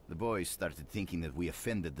 The boys started thinking that we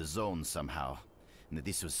offended the zone somehow, and that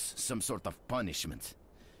this was some sort of punishment.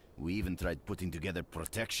 We even tried putting together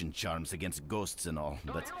protection charms against ghosts and all,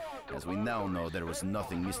 but as we now know, there was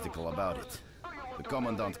nothing mystical about it. The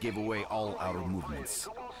Commandant gave away all our movements.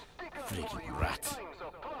 Freaking rat.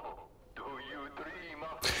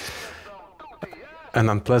 An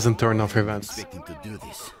unpleasant turn of events. Expecting to do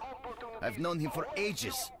this. I've known him for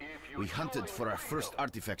ages. We hunted for our first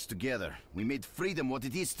artifacts together. We made freedom what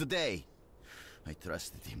it is today. I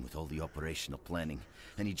trusted him with all the operational planning,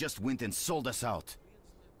 and he just went and sold us out.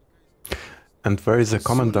 And where is the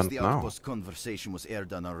commandant the now? outpost conversation was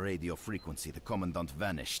aired on our radio frequency, the commandant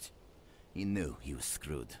vanished. He knew he was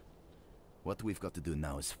screwed. What we've got to do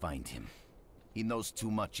now is find him. He knows too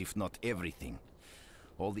much, if not everything.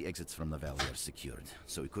 All the exits from the valley are secured,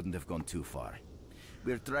 so he couldn't have gone too far.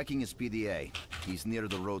 We're tracking his PDA. He's near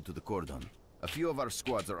the road to the cordon. A few of our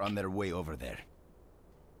squads are on their way over there.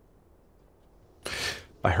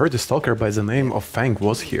 I heard a stalker by the name of Fang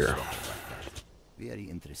was here. Very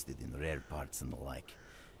interested in rare parts and the like.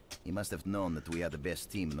 He must have known that we had the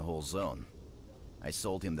best team in the whole zone. I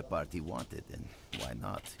sold him the part he wanted, and why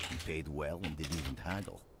not? He paid well and didn't even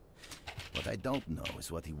haggle. What I don't know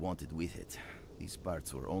is what he wanted with it. These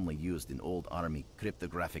parts were only used in old army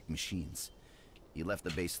cryptographic machines. He left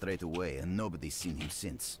the base straight away, and nobody's seen him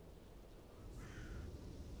since.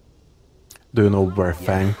 Do you know where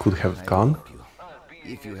Fang could have I'll gone? help you.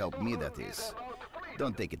 If you help me, that is.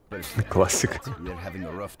 Don't take it personally. Classic. We're having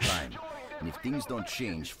a rough time, and if things don't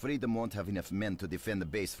change, Freedom won't have enough men to defend the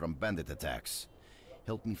base from bandit attacks.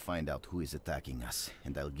 Help me find out who is attacking us,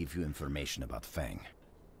 and I'll give you information about Fang.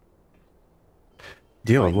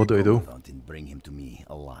 Deal, Find what the do I do? commandant and bring him to me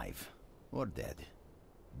alive. Or dead.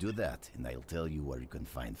 Do that, and I'll tell you where you can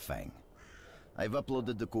find Fang. I've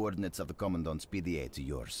uploaded the coordinates of the Commandant's PDA to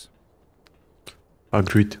yours.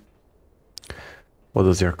 Agreed. What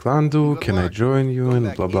does your clan do? Good Can I luck. join you? Come And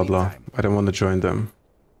back blah blah blah. anytime. I don't want to join them.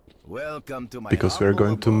 Welcome to my Because we're humble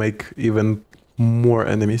going to abode. make even more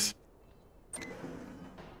enemies.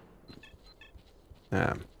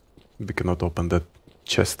 We cannot open that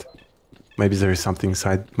chest. Maybe there is something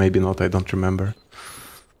inside, maybe not, I don't remember.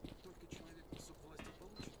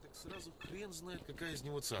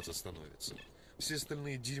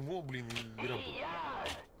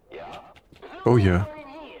 Oh yeah,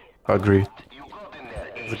 agree.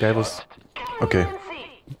 The guy was... Okay,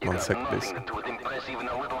 one sec please. Would impress even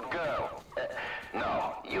a little girl.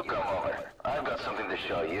 No, you come over. I've got something to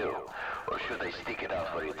show you. Or should I stick it out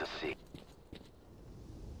for you to see?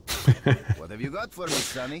 What have you got for me,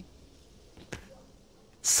 Sonny?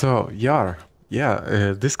 So, Yar.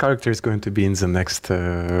 Yeah, this character is going to be in the next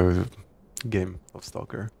game of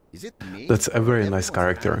Stalker. Is it me? That's a very Everyone's nice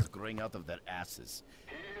character. hands growing out of their asses.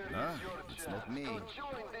 Nah, it's not me.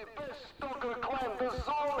 Join the best stalker clan the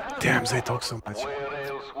zone has. Damn, they talk so much. Where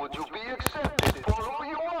else would you be accepted for who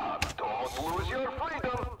you are? Don't lose your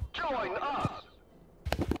freedom. Join us.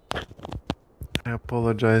 I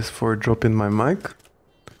apologize for dropping my mic.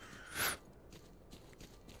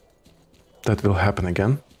 That will happen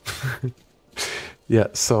again. Yeah,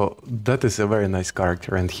 so that is a very nice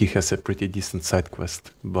character and he has a pretty decent side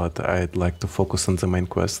quest, but I'd like to focus on the main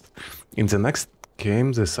quest. In the next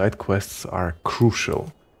game, the side quests are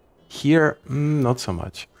crucial. Here, not so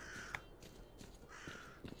much.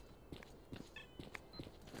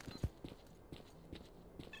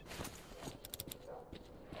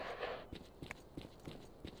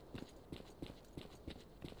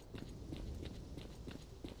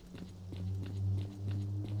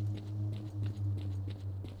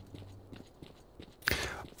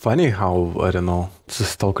 Funny how, I don't know, the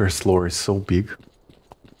Stalker's lore is so big.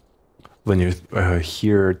 When you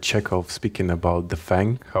hear Chekhov speaking about the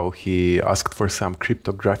Fang, how he asked for some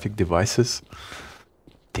cryptographic devices.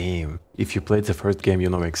 Damn, if you played the first game, you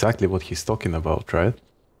know exactly what he's talking about, right?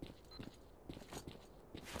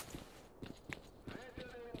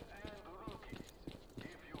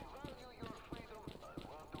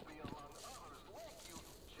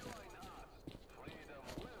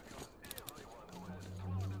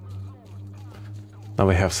 Now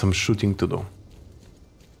we have some shooting to do.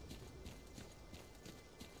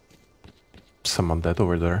 Someone dead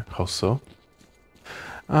over there, how so?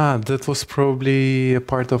 Ah, that was probably a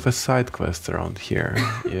part of a side quest around here.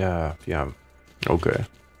 Yeah, okay.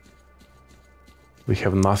 We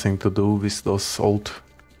have nothing to do with those old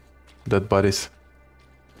dead bodies.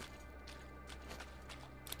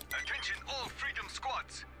 Attention all Freedom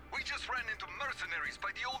Squads. We just ran into mercenaries by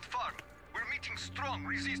the old farm. We're meeting strong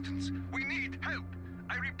resistance. We need help.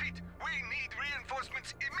 I repeat, we need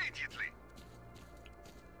reinforcements immediately.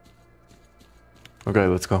 Okay,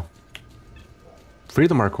 let's go.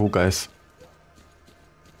 Freedom are cool, guys.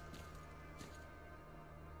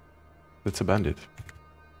 That's a bandit.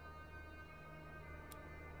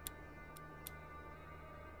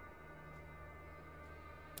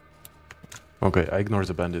 Okay, I ignore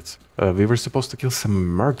the bandits. We were supposed to kill some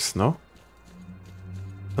mercs, no?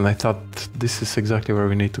 And I thought this is exactly where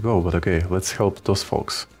we need to go, but okay, let's help those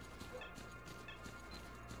folks.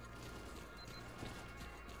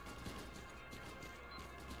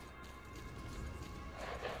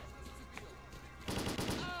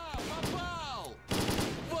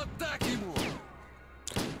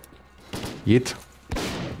 Eat.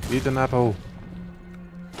 Eat an apple.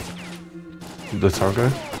 That's our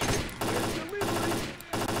guy.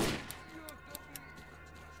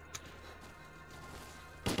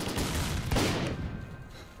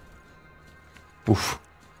 Oof.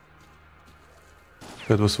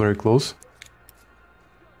 That was very close.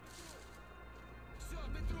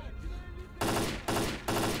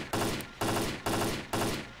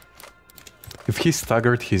 If he's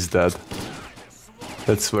staggered, he's dead.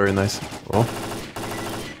 That's very nice. Oh.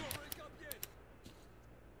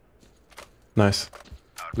 Nice.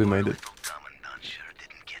 We made it. Commandant sure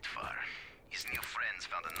didn't get far. His new friends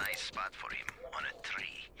found a nice spot for him on a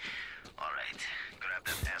tree. All right, grab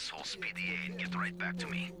that asshole's PDA and get right back to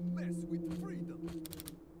me.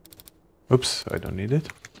 Oops, I don't need it.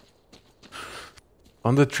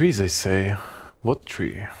 On the trees, I say. What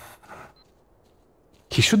tree?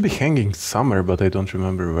 He should be hanging somewhere, but I don't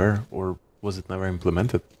remember where, or was it never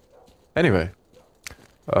implemented? Anyway,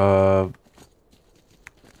 the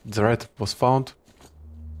rat was found.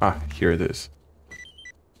 Ah, here it is.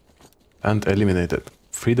 and eliminated.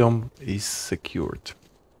 Freedom is secured.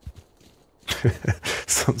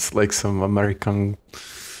 Sounds like some American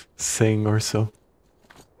saying or so.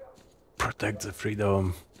 Protect the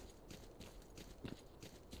freedom.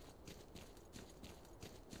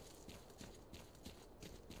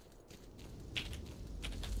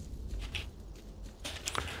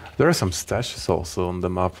 There are some stashes also on the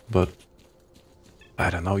map, but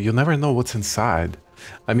I don't know, you never know what's inside.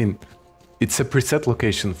 I mean, it's a preset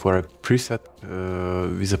location for a preset,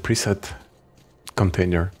 with a preset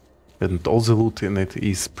container, and all the loot in it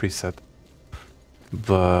is preset.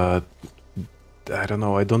 But I don't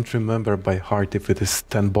know, I don't remember by heart if it is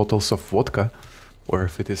 10 bottles of vodka or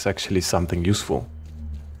if it is actually something useful.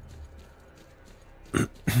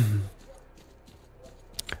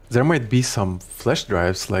 There might be some flash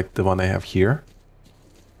drives like the one I have here.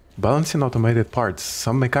 Balancing automated parts.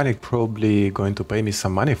 Some mechanic probably going to pay me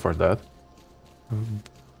some money for that.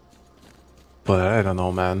 But I don't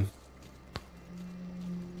know, man.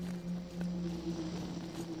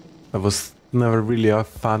 I was never really a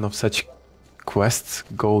fan of such quests.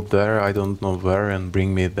 Go there, I don't know where, and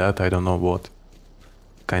bring me that, I don't know what.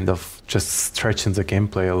 Kind of just stretching the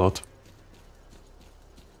gameplay a lot.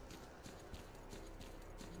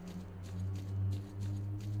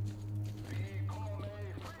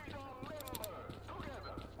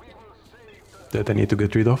 That I need to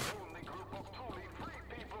get rid of.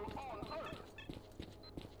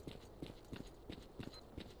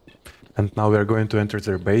 And now we're going to enter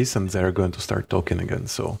their base and they're going to start talking again,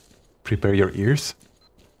 so prepare your ears.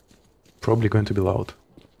 Probably going to be loud.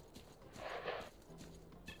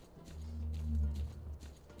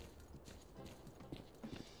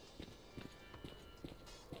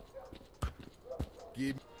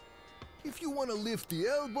 If you want to lift the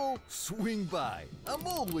elbow, swing by. I'm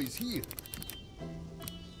always here.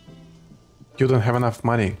 You don't have enough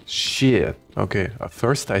money. Shit. Okay,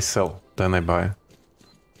 first I sell, then I buy.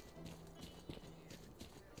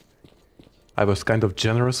 I was kind of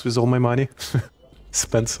generous with all my money.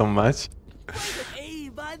 Spent so much. Hey,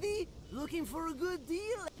 buddy, looking for a good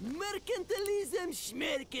deal? Mercantilism,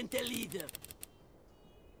 schmercantilism.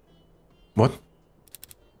 What?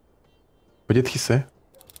 What did he say?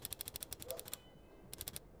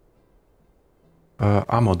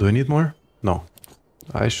 Ammo, do I need more? No.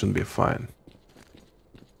 I should be fine.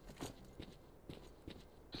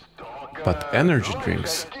 But energy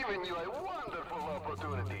drinks.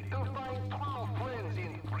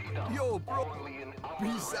 Yo, bro.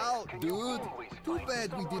 Peace out, dude. Too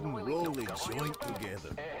bad we didn't roll a joint together.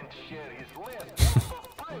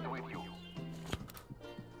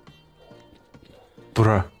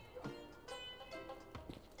 Bruh.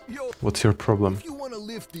 Yo, What's your problem? if you want to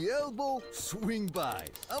lift the elbow, swing by.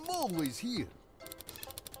 I'm always here.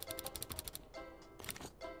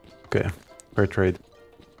 Okay, fair trade.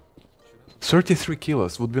 33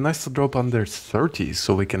 kilos. Would be nice to drop under 30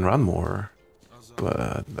 so we can run more.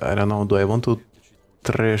 But I don't know, do I want to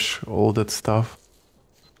trash all that stuff?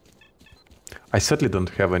 I certainly don't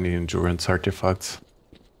have any endurance artifacts.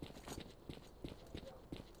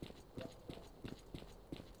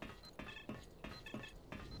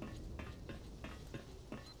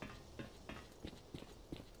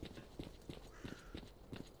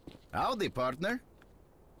 Howdy, partner.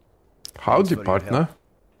 Howdy, Thanks for your partner. help.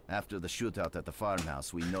 After the shootout at the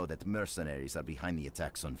farmhouse, we know that mercenaries are behind the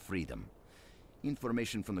attacks on Freedom.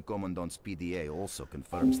 Information from the Commandant's PDA also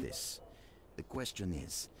confirms this. The question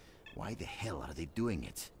is, why the hell are they doing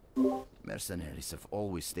it? Mercenaries have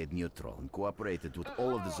always stayed neutral and cooperated with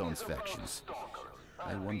all of the zone's factions.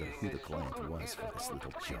 I wonder who the client was for this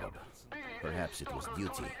little job. Perhaps it was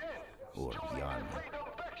duty, or the army.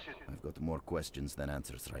 I've got more questions than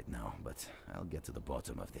answers right now, but I'll get to the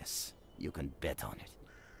bottom of this. You can bet on it.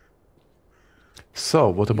 So,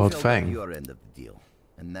 what about You held up Fang? your end of the deal,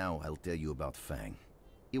 and now I'll tell you about Fang.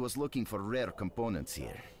 He was looking for rare components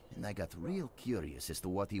here, and I got real curious as to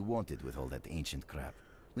what he wanted with all that ancient crap.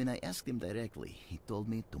 When I asked him directly, he told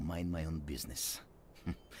me to mind my own business.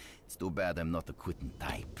 It's too bad I'm not the quitting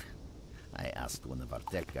type. I asked one of our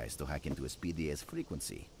tech guys to hack into his PDA's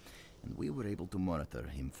frequency, and we were able to monitor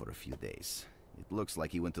him for a few days. It looks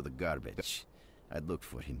like he went to the garbage. I'd look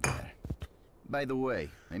for him there. By the way,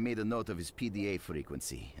 I made a note of his PDA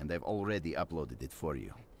frequency, and I've already uploaded it for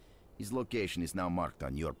you. His location is now marked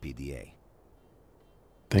on your PDA.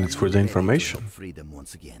 Thanks Are for you the ready to information. help Freedom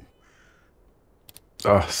once again.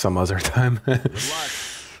 Some other time. Good luck.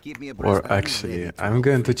 Keep me abreast Or of who's actually, ready to I'm help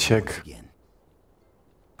going to Freedom check. once again.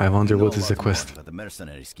 I wonder We know what a is the lot more, quest. but the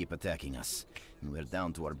mercenaries keep attacking us, and we're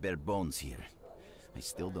down to our bare bones here. I I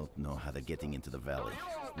still don't know how they're getting into the valley.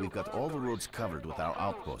 We've got all the roads covered with our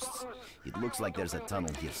outposts. It looks like there's a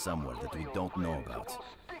tunnel here somewhere that we don't know about.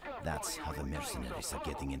 That's how the mercenaries are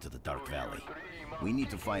getting into the Dark Valley. We need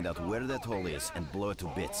to find out where that hole is and blow it to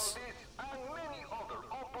bits.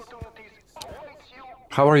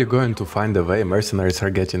 How are you going to find the way mercenaries are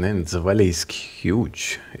getting in? The valley is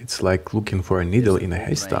huge. It's like looking for a needle in a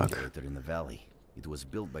haystack. Triangulator in the valley. It was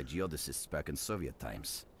built by geodesists back in Soviet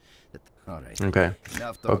times. All right. Okay.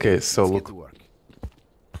 Enough talking. Okay, so Let's get look. to work.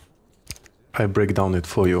 I break down it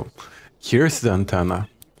for you. Here's the antenna.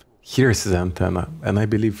 Here's the antenna. And I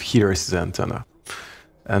believe here's the antenna.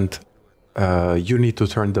 And you need to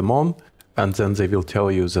turn them on. And then they will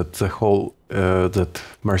tell you that the hole that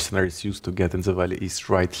mercenaries used to get in the valley is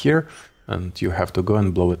right here. And you have to go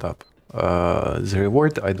and blow it up. The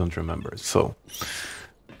reward, I don't remember. So,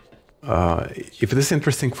 if it is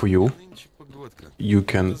interesting for you, you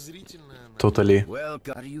can totally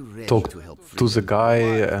Are you ready talk to help to the freedom? guy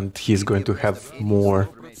and he's going to have more...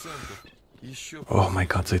 Oh my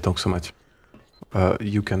god, they talk so much.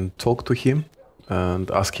 You can talk to him and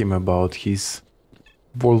ask him about his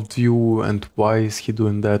worldview and why is he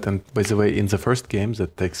doing that. And by the way, in the first game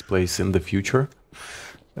that takes place in the future,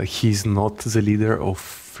 he's not the leader of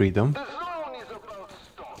freedom. The zone is about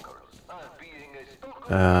stalkers, and being a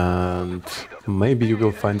stalker And maybe you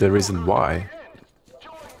will find the reason why.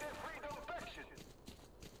 join the freedom faction.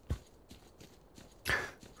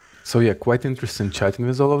 So yeah, quite interesting chatting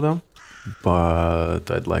with all of them, but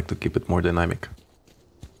I'd like to keep it more dynamic.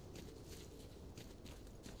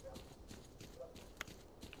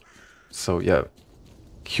 So yeah,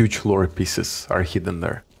 huge lore pieces are hidden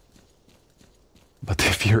there. But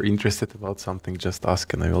if you're interested about something, just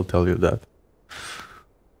ask and I will tell you that.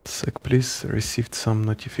 Sec, please. Received some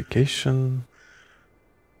notification.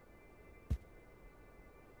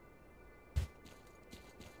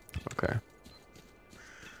 Okay.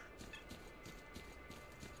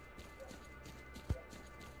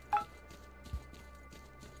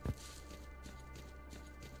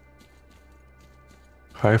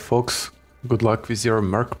 Hi folks, good luck with your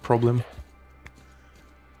Merc problem.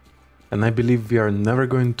 And I believe we are never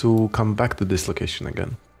going to come back to this location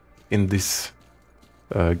again. In this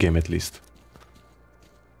game at least.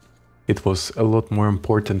 It was a lot more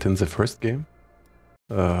important in the first game.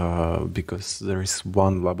 Because there is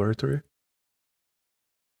one laboratory.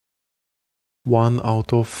 One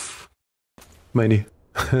out of many.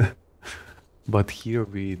 But here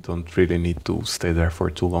we don't really need to stay there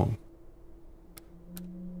for too long.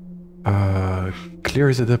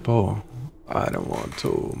 Clear the depot. I don't want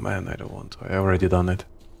to, man, I don't want to. I already done it.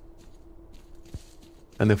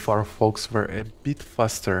 And if our folks were a bit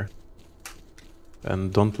faster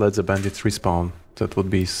and don't let the bandits respawn, that would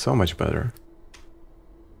be so much better.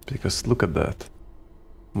 Because look at that.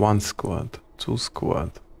 1 squad, 2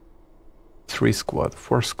 squad, 3 squad,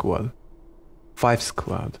 4 squad, 5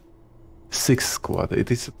 squad, 6 squad.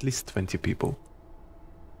 It is at least 20 people.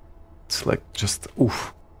 It's like just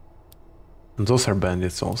oof. And those are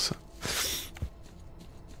bandits also.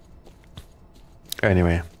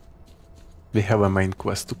 Anyway, we have a main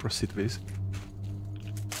quest to proceed with.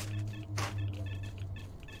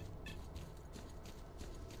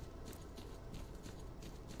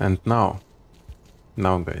 And now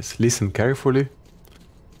guys, listen carefully.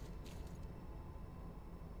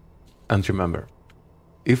 And remember,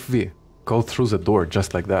 if we go through the door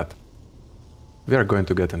just like that, we are going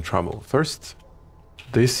to get in trouble. First,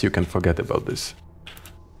 this, you can forget about this.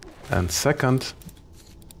 And second,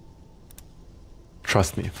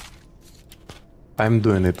 trust me, I'm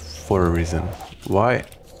doing it for a reason. Why?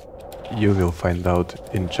 You will find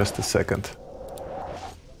out in just a second.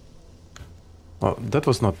 Well, that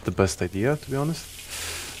was not the best idea, to be honest,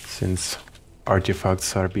 since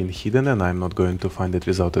artifacts are being hidden and I'm not going to find it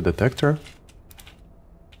without a detector.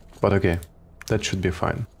 But okay, that should be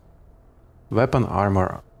fine. Weapon,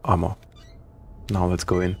 armor, ammo. Now let's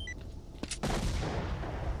go in.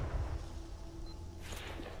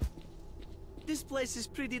 This place is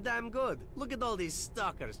pretty damn good. Look at all these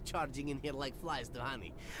stalkers charging in here like flies to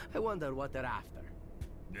honey. I wonder what they're after.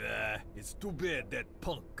 It's too bad that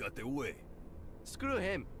punk got away. Screw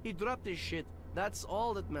him. He dropped his shit. That's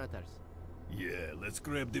all that matters. Yeah, let's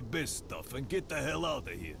grab the best stuff and get the hell out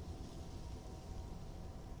of here.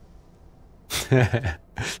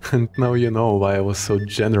 And now you know why I was so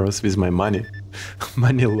generous with my money.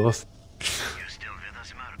 Money lost. You still with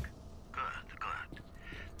us, Mark? Good, good.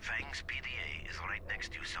 Fang's PDA is right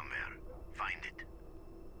next to you somewhere. Find it.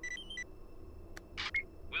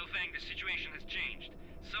 Well, Fang, the situation has changed.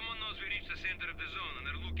 Someone knows we reached the center of the zone and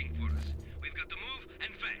they're looking for us. We've got to move,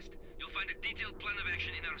 and fast. You'll find a detailed plan of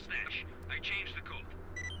action in our stash. I changed the code.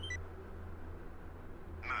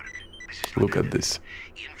 Merc, this is Look at Lieutenant. this.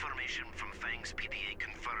 Information from Fang's PDA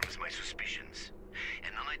confirms my suspicions.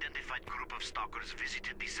 An unidentified group of stalkers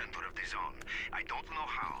visited the center of the zone. I don't know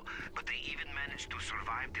how, but they even managed to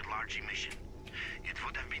survive the large emission. It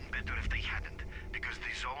would have been better if they hadn't, because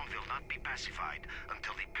the zone will not be pacified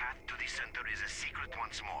until the path to the center is a secret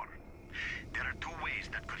once more. There are two ways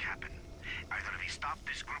that could happen. Either we stop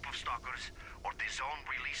this group of stalkers, or the zone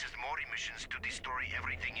releases more emissions to destroy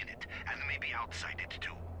everything in it, and maybe outside it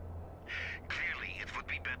too. Clearly, it would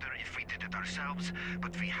be better if we did it ourselves,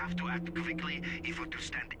 but we have to act quickly if we're to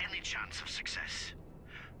stand any chance of success.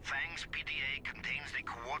 Fang's PDA contains the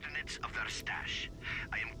coordinates of their stash.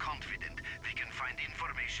 I am confident we can find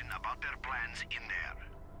information about their plans in there.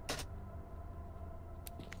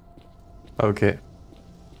 Okay.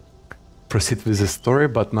 Proceed with the story,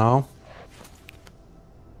 but now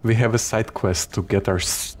we have a side quest to get our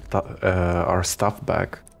stuff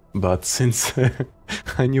back. But since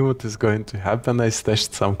I knew what is going to happen, I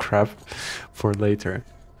stashed some crap for later.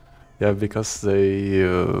 Yeah, because they,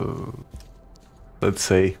 let's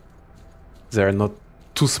say, they're not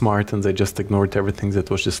too smart and they just ignored everything that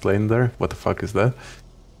was just laying there. What the fuck is that?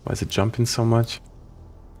 Why is it jumping so much?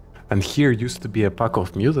 And here used to be a pack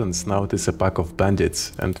of mutants, now it is a pack of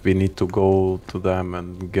bandits, and we need to go to them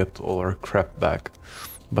and get all our crap back.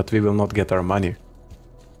 But we will not get our money.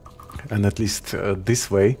 And at least this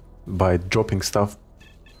way, by dropping stuff...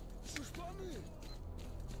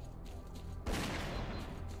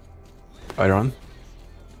 I run.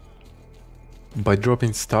 By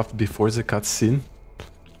dropping stuff before the cutscene,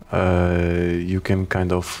 you can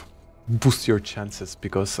kind of boost your chances,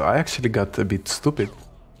 because I actually got a bit stupid.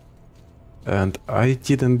 And I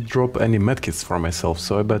didn't drop any medkits for myself,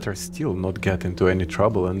 so I better still not get into any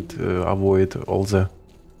trouble and avoid all the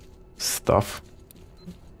stuff,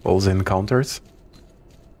 all the encounters.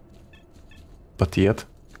 But yet,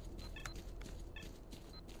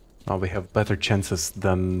 now we have better chances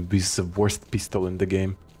than with the worst pistol in the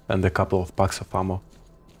game and a couple of packs of ammo.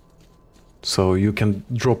 So you can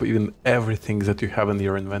drop even everything that you have in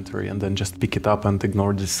your inventory and then just pick it up and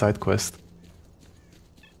ignore this side quest.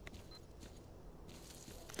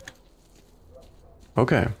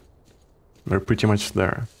 Okay, we're pretty much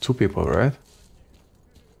there. 2 people, right?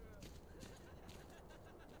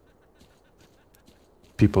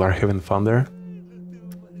 People are having fun there.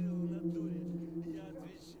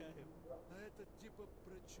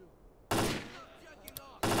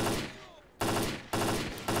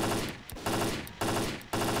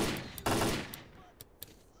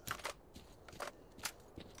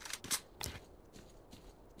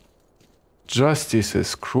 Justice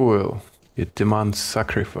is cruel. It demands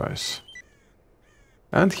sacrifice.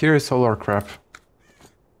 And here is all our crap.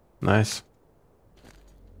 Nice.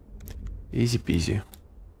 Easy peasy.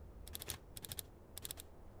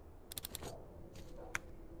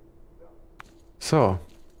 So,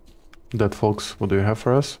 that folks, what do you have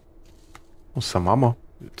for us? Oh, some ammo.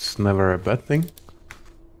 It's never a bad thing.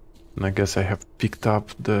 And I guess I have picked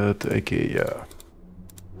up that AK, yeah.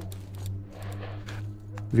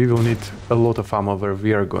 We will need a lot of ammo where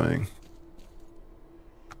we are going.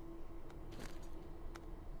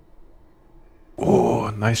 Oh,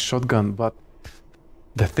 nice shotgun, but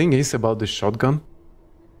the thing is about this shotgun,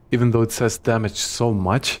 even though it says damage so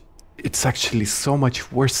much, it's actually so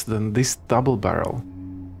much worse than this double barrel.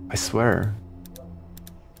 I swear.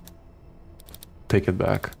 Take it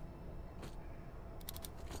back.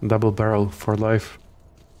 Double barrel for life.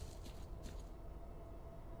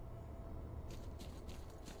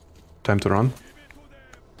 Time to run.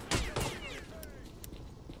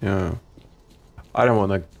 Yeah. I don't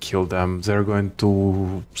want to kill them. They're going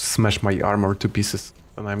to smash my armor to pieces.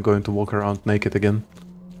 And I'm going to walk around naked again.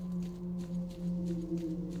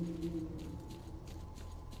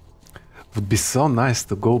 Would be so nice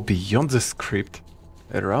to go beyond the script,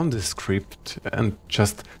 around the script, and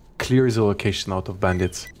just clear the location out of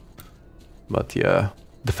bandits. But yeah,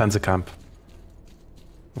 defend the camp.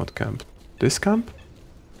 What camp? This camp?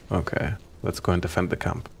 Okay, let's go and defend the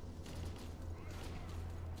camp.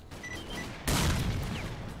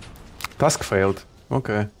 Task failed.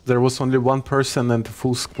 Okay, there was only one person and a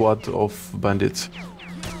full squad of bandits.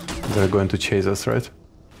 They're going to chase us, right?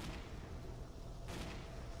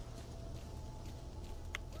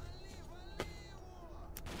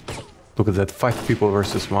 Look at that, 5 people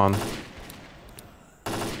versus 1.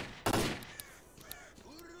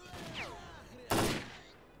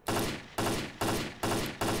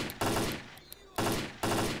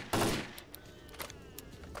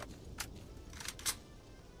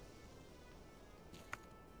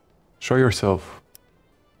 Show yourself.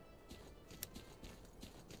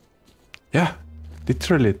 Yeah,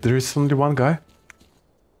 literally, there is only one guy.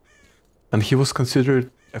 And he was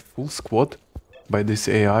considered a full squad by this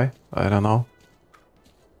AI. I don't know.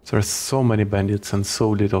 There are so many bandits and so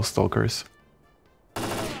little stalkers.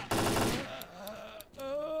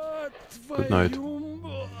 Good night.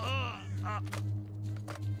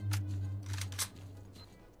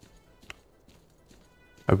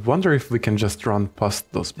 I wonder if we can just run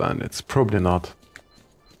past those bandits. Probably not.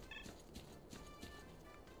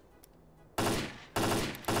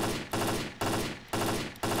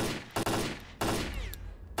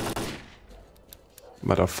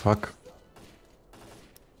 Motherfuck.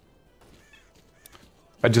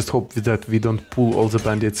 I just hope that we don't pull all the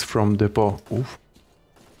bandits from the depot. Oof.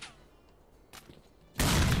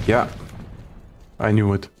 Yeah. I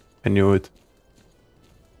knew it. I knew it.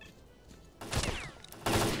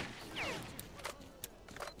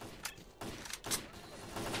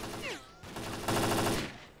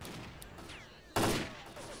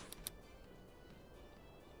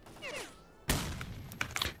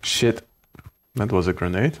 Shit. That was a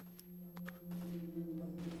grenade.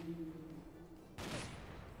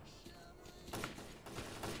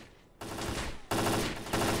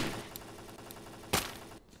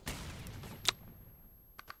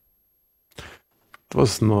 It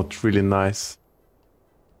was not really nice.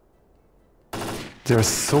 They're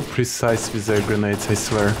so precise with their grenades, I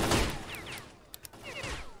swear.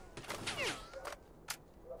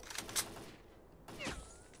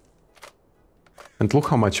 And look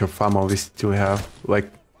how much of ammo we still have.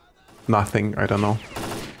 Like, nothing, I don't know.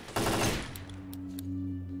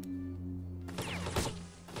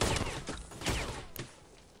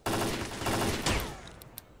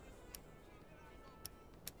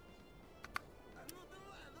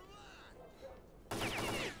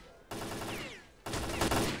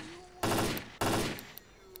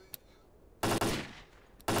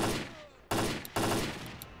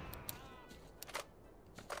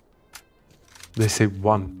 They say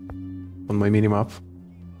 1 on my minimap.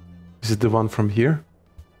 Is it the one from here?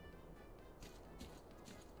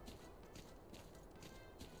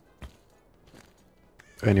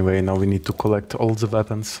 Anyway, now we need to collect all the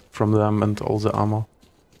weapons from them and all the ammo.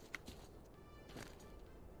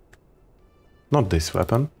 Not this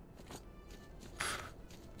weapon.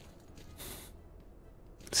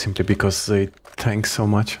 Simply because they tank so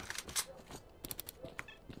much.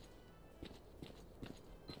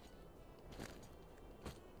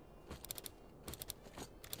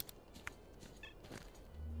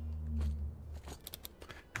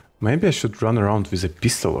 Maybe I should run around with a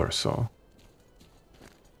pistol or so.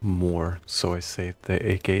 More, so I save the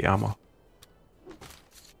AK ammo.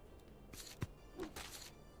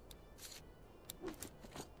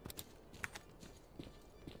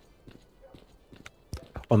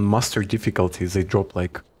 On master difficulties, they drop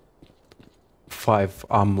like 5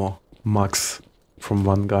 ammo max from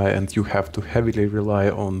one guy, and you have to heavily rely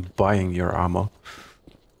on buying your ammo.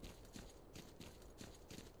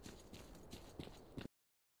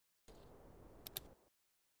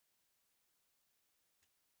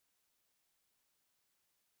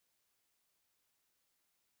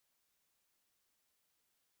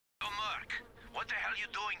 What the hell are you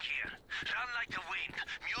doing here? Run like the wind.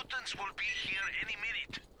 Mutants will be here any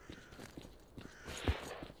minute.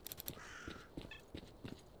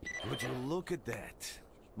 Would you look at that?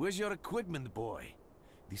 Where's your equipment, boy?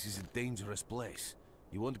 This is a dangerous place.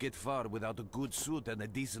 You won't get far without a good suit and a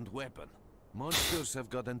decent weapon. Monsters have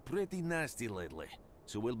gotten pretty nasty lately,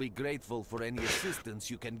 so we'll be grateful for any assistance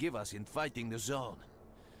you can give us in fighting the zone.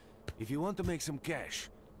 If you want to make some cash,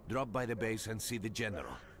 drop by the base and see the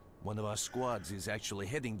general. One of our squads is actually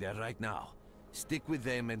heading there right now. Stick with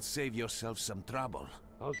them and save yourself some trouble.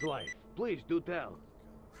 How's life? Please do tell.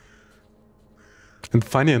 And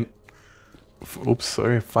funny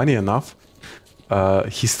enough,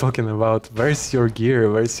 he's talking about where's your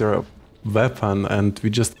gear, where's your weapon, and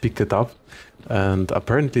we just picked it up. And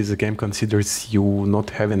apparently the game considers you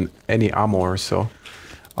not having any ammo or so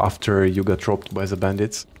after you got robbed by the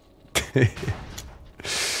bandits.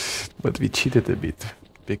 But we cheated a bit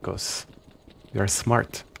because we are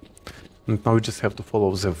smart. And now we just have to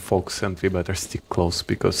follow the folks, and we better stick close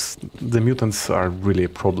because the mutants are really a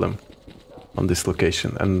problem on this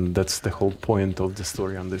location, and that's the whole point of the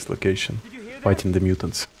story on this location, fighting the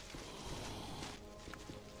mutants.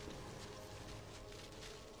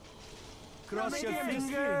 Cross your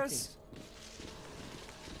fingers!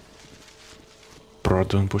 Bro,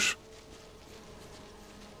 don't push.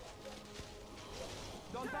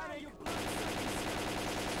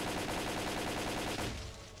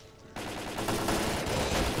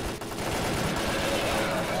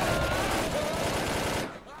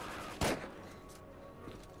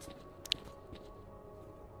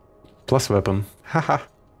 plus weapon. Haha.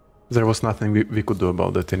 There was nothing we could do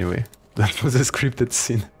about that anyway. That was a scripted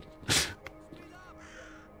scene.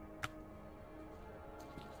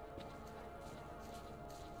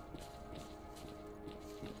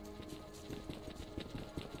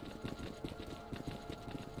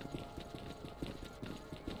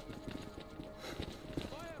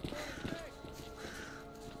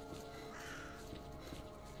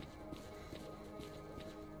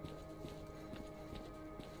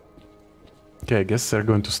 Okay, I guess they're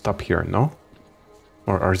going to stop here, no?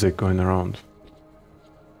 Or are they going around?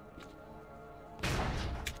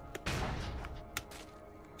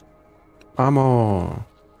 Ammo!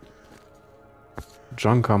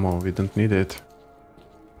 Junk ammo, we don't need it.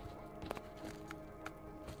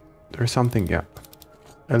 There's something, yeah.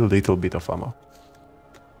 A little bit of ammo.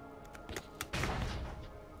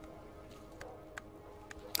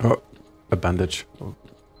 Oh, a bandage. Oh,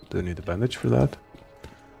 do you need a bandage for that?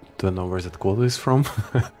 Don't know where that quote is from.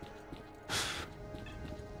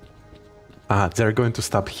 Ah, they're going to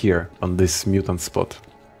stop here on this mutant spot.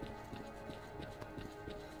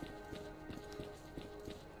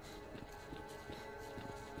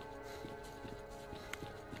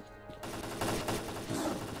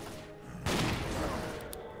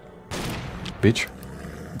 Bitch.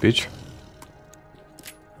 Bitch.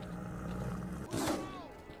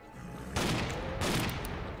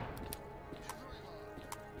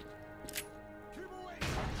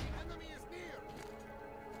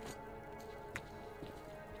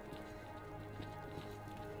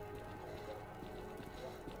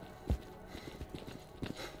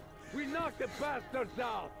 The bastards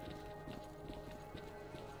out!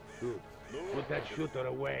 Dude, put that shooter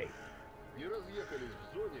away.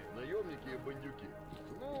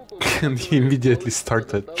 And he immediately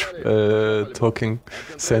started talking,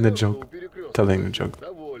 saying a joke, telling a joke.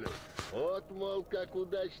 Вот, мол, как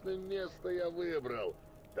удачное место я выбрал.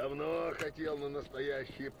 Давно хотел на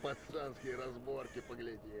настоящие пацанские разборки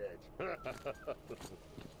поглядеть.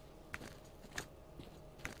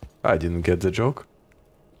 I didn't get the joke.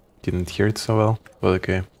 Didn't hear it so well, but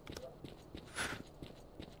okay.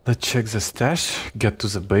 Let's check the stash, get to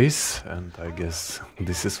the base, and I guess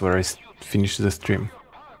this is where I finish the stream.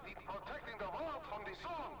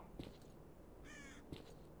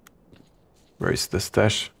 Where is the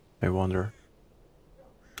stash, I wonder?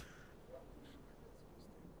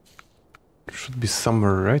 Should be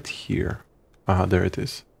somewhere right here. Ah, there it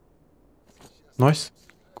is. Nice.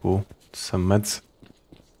 Cool. Some meds.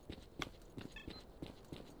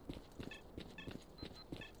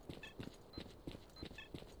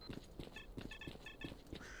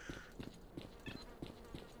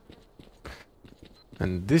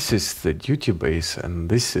 And this is the duty base, and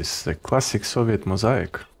this is the classic Soviet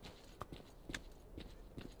mosaic.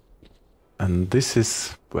 And this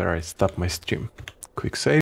is where I stop my stream. Quick save.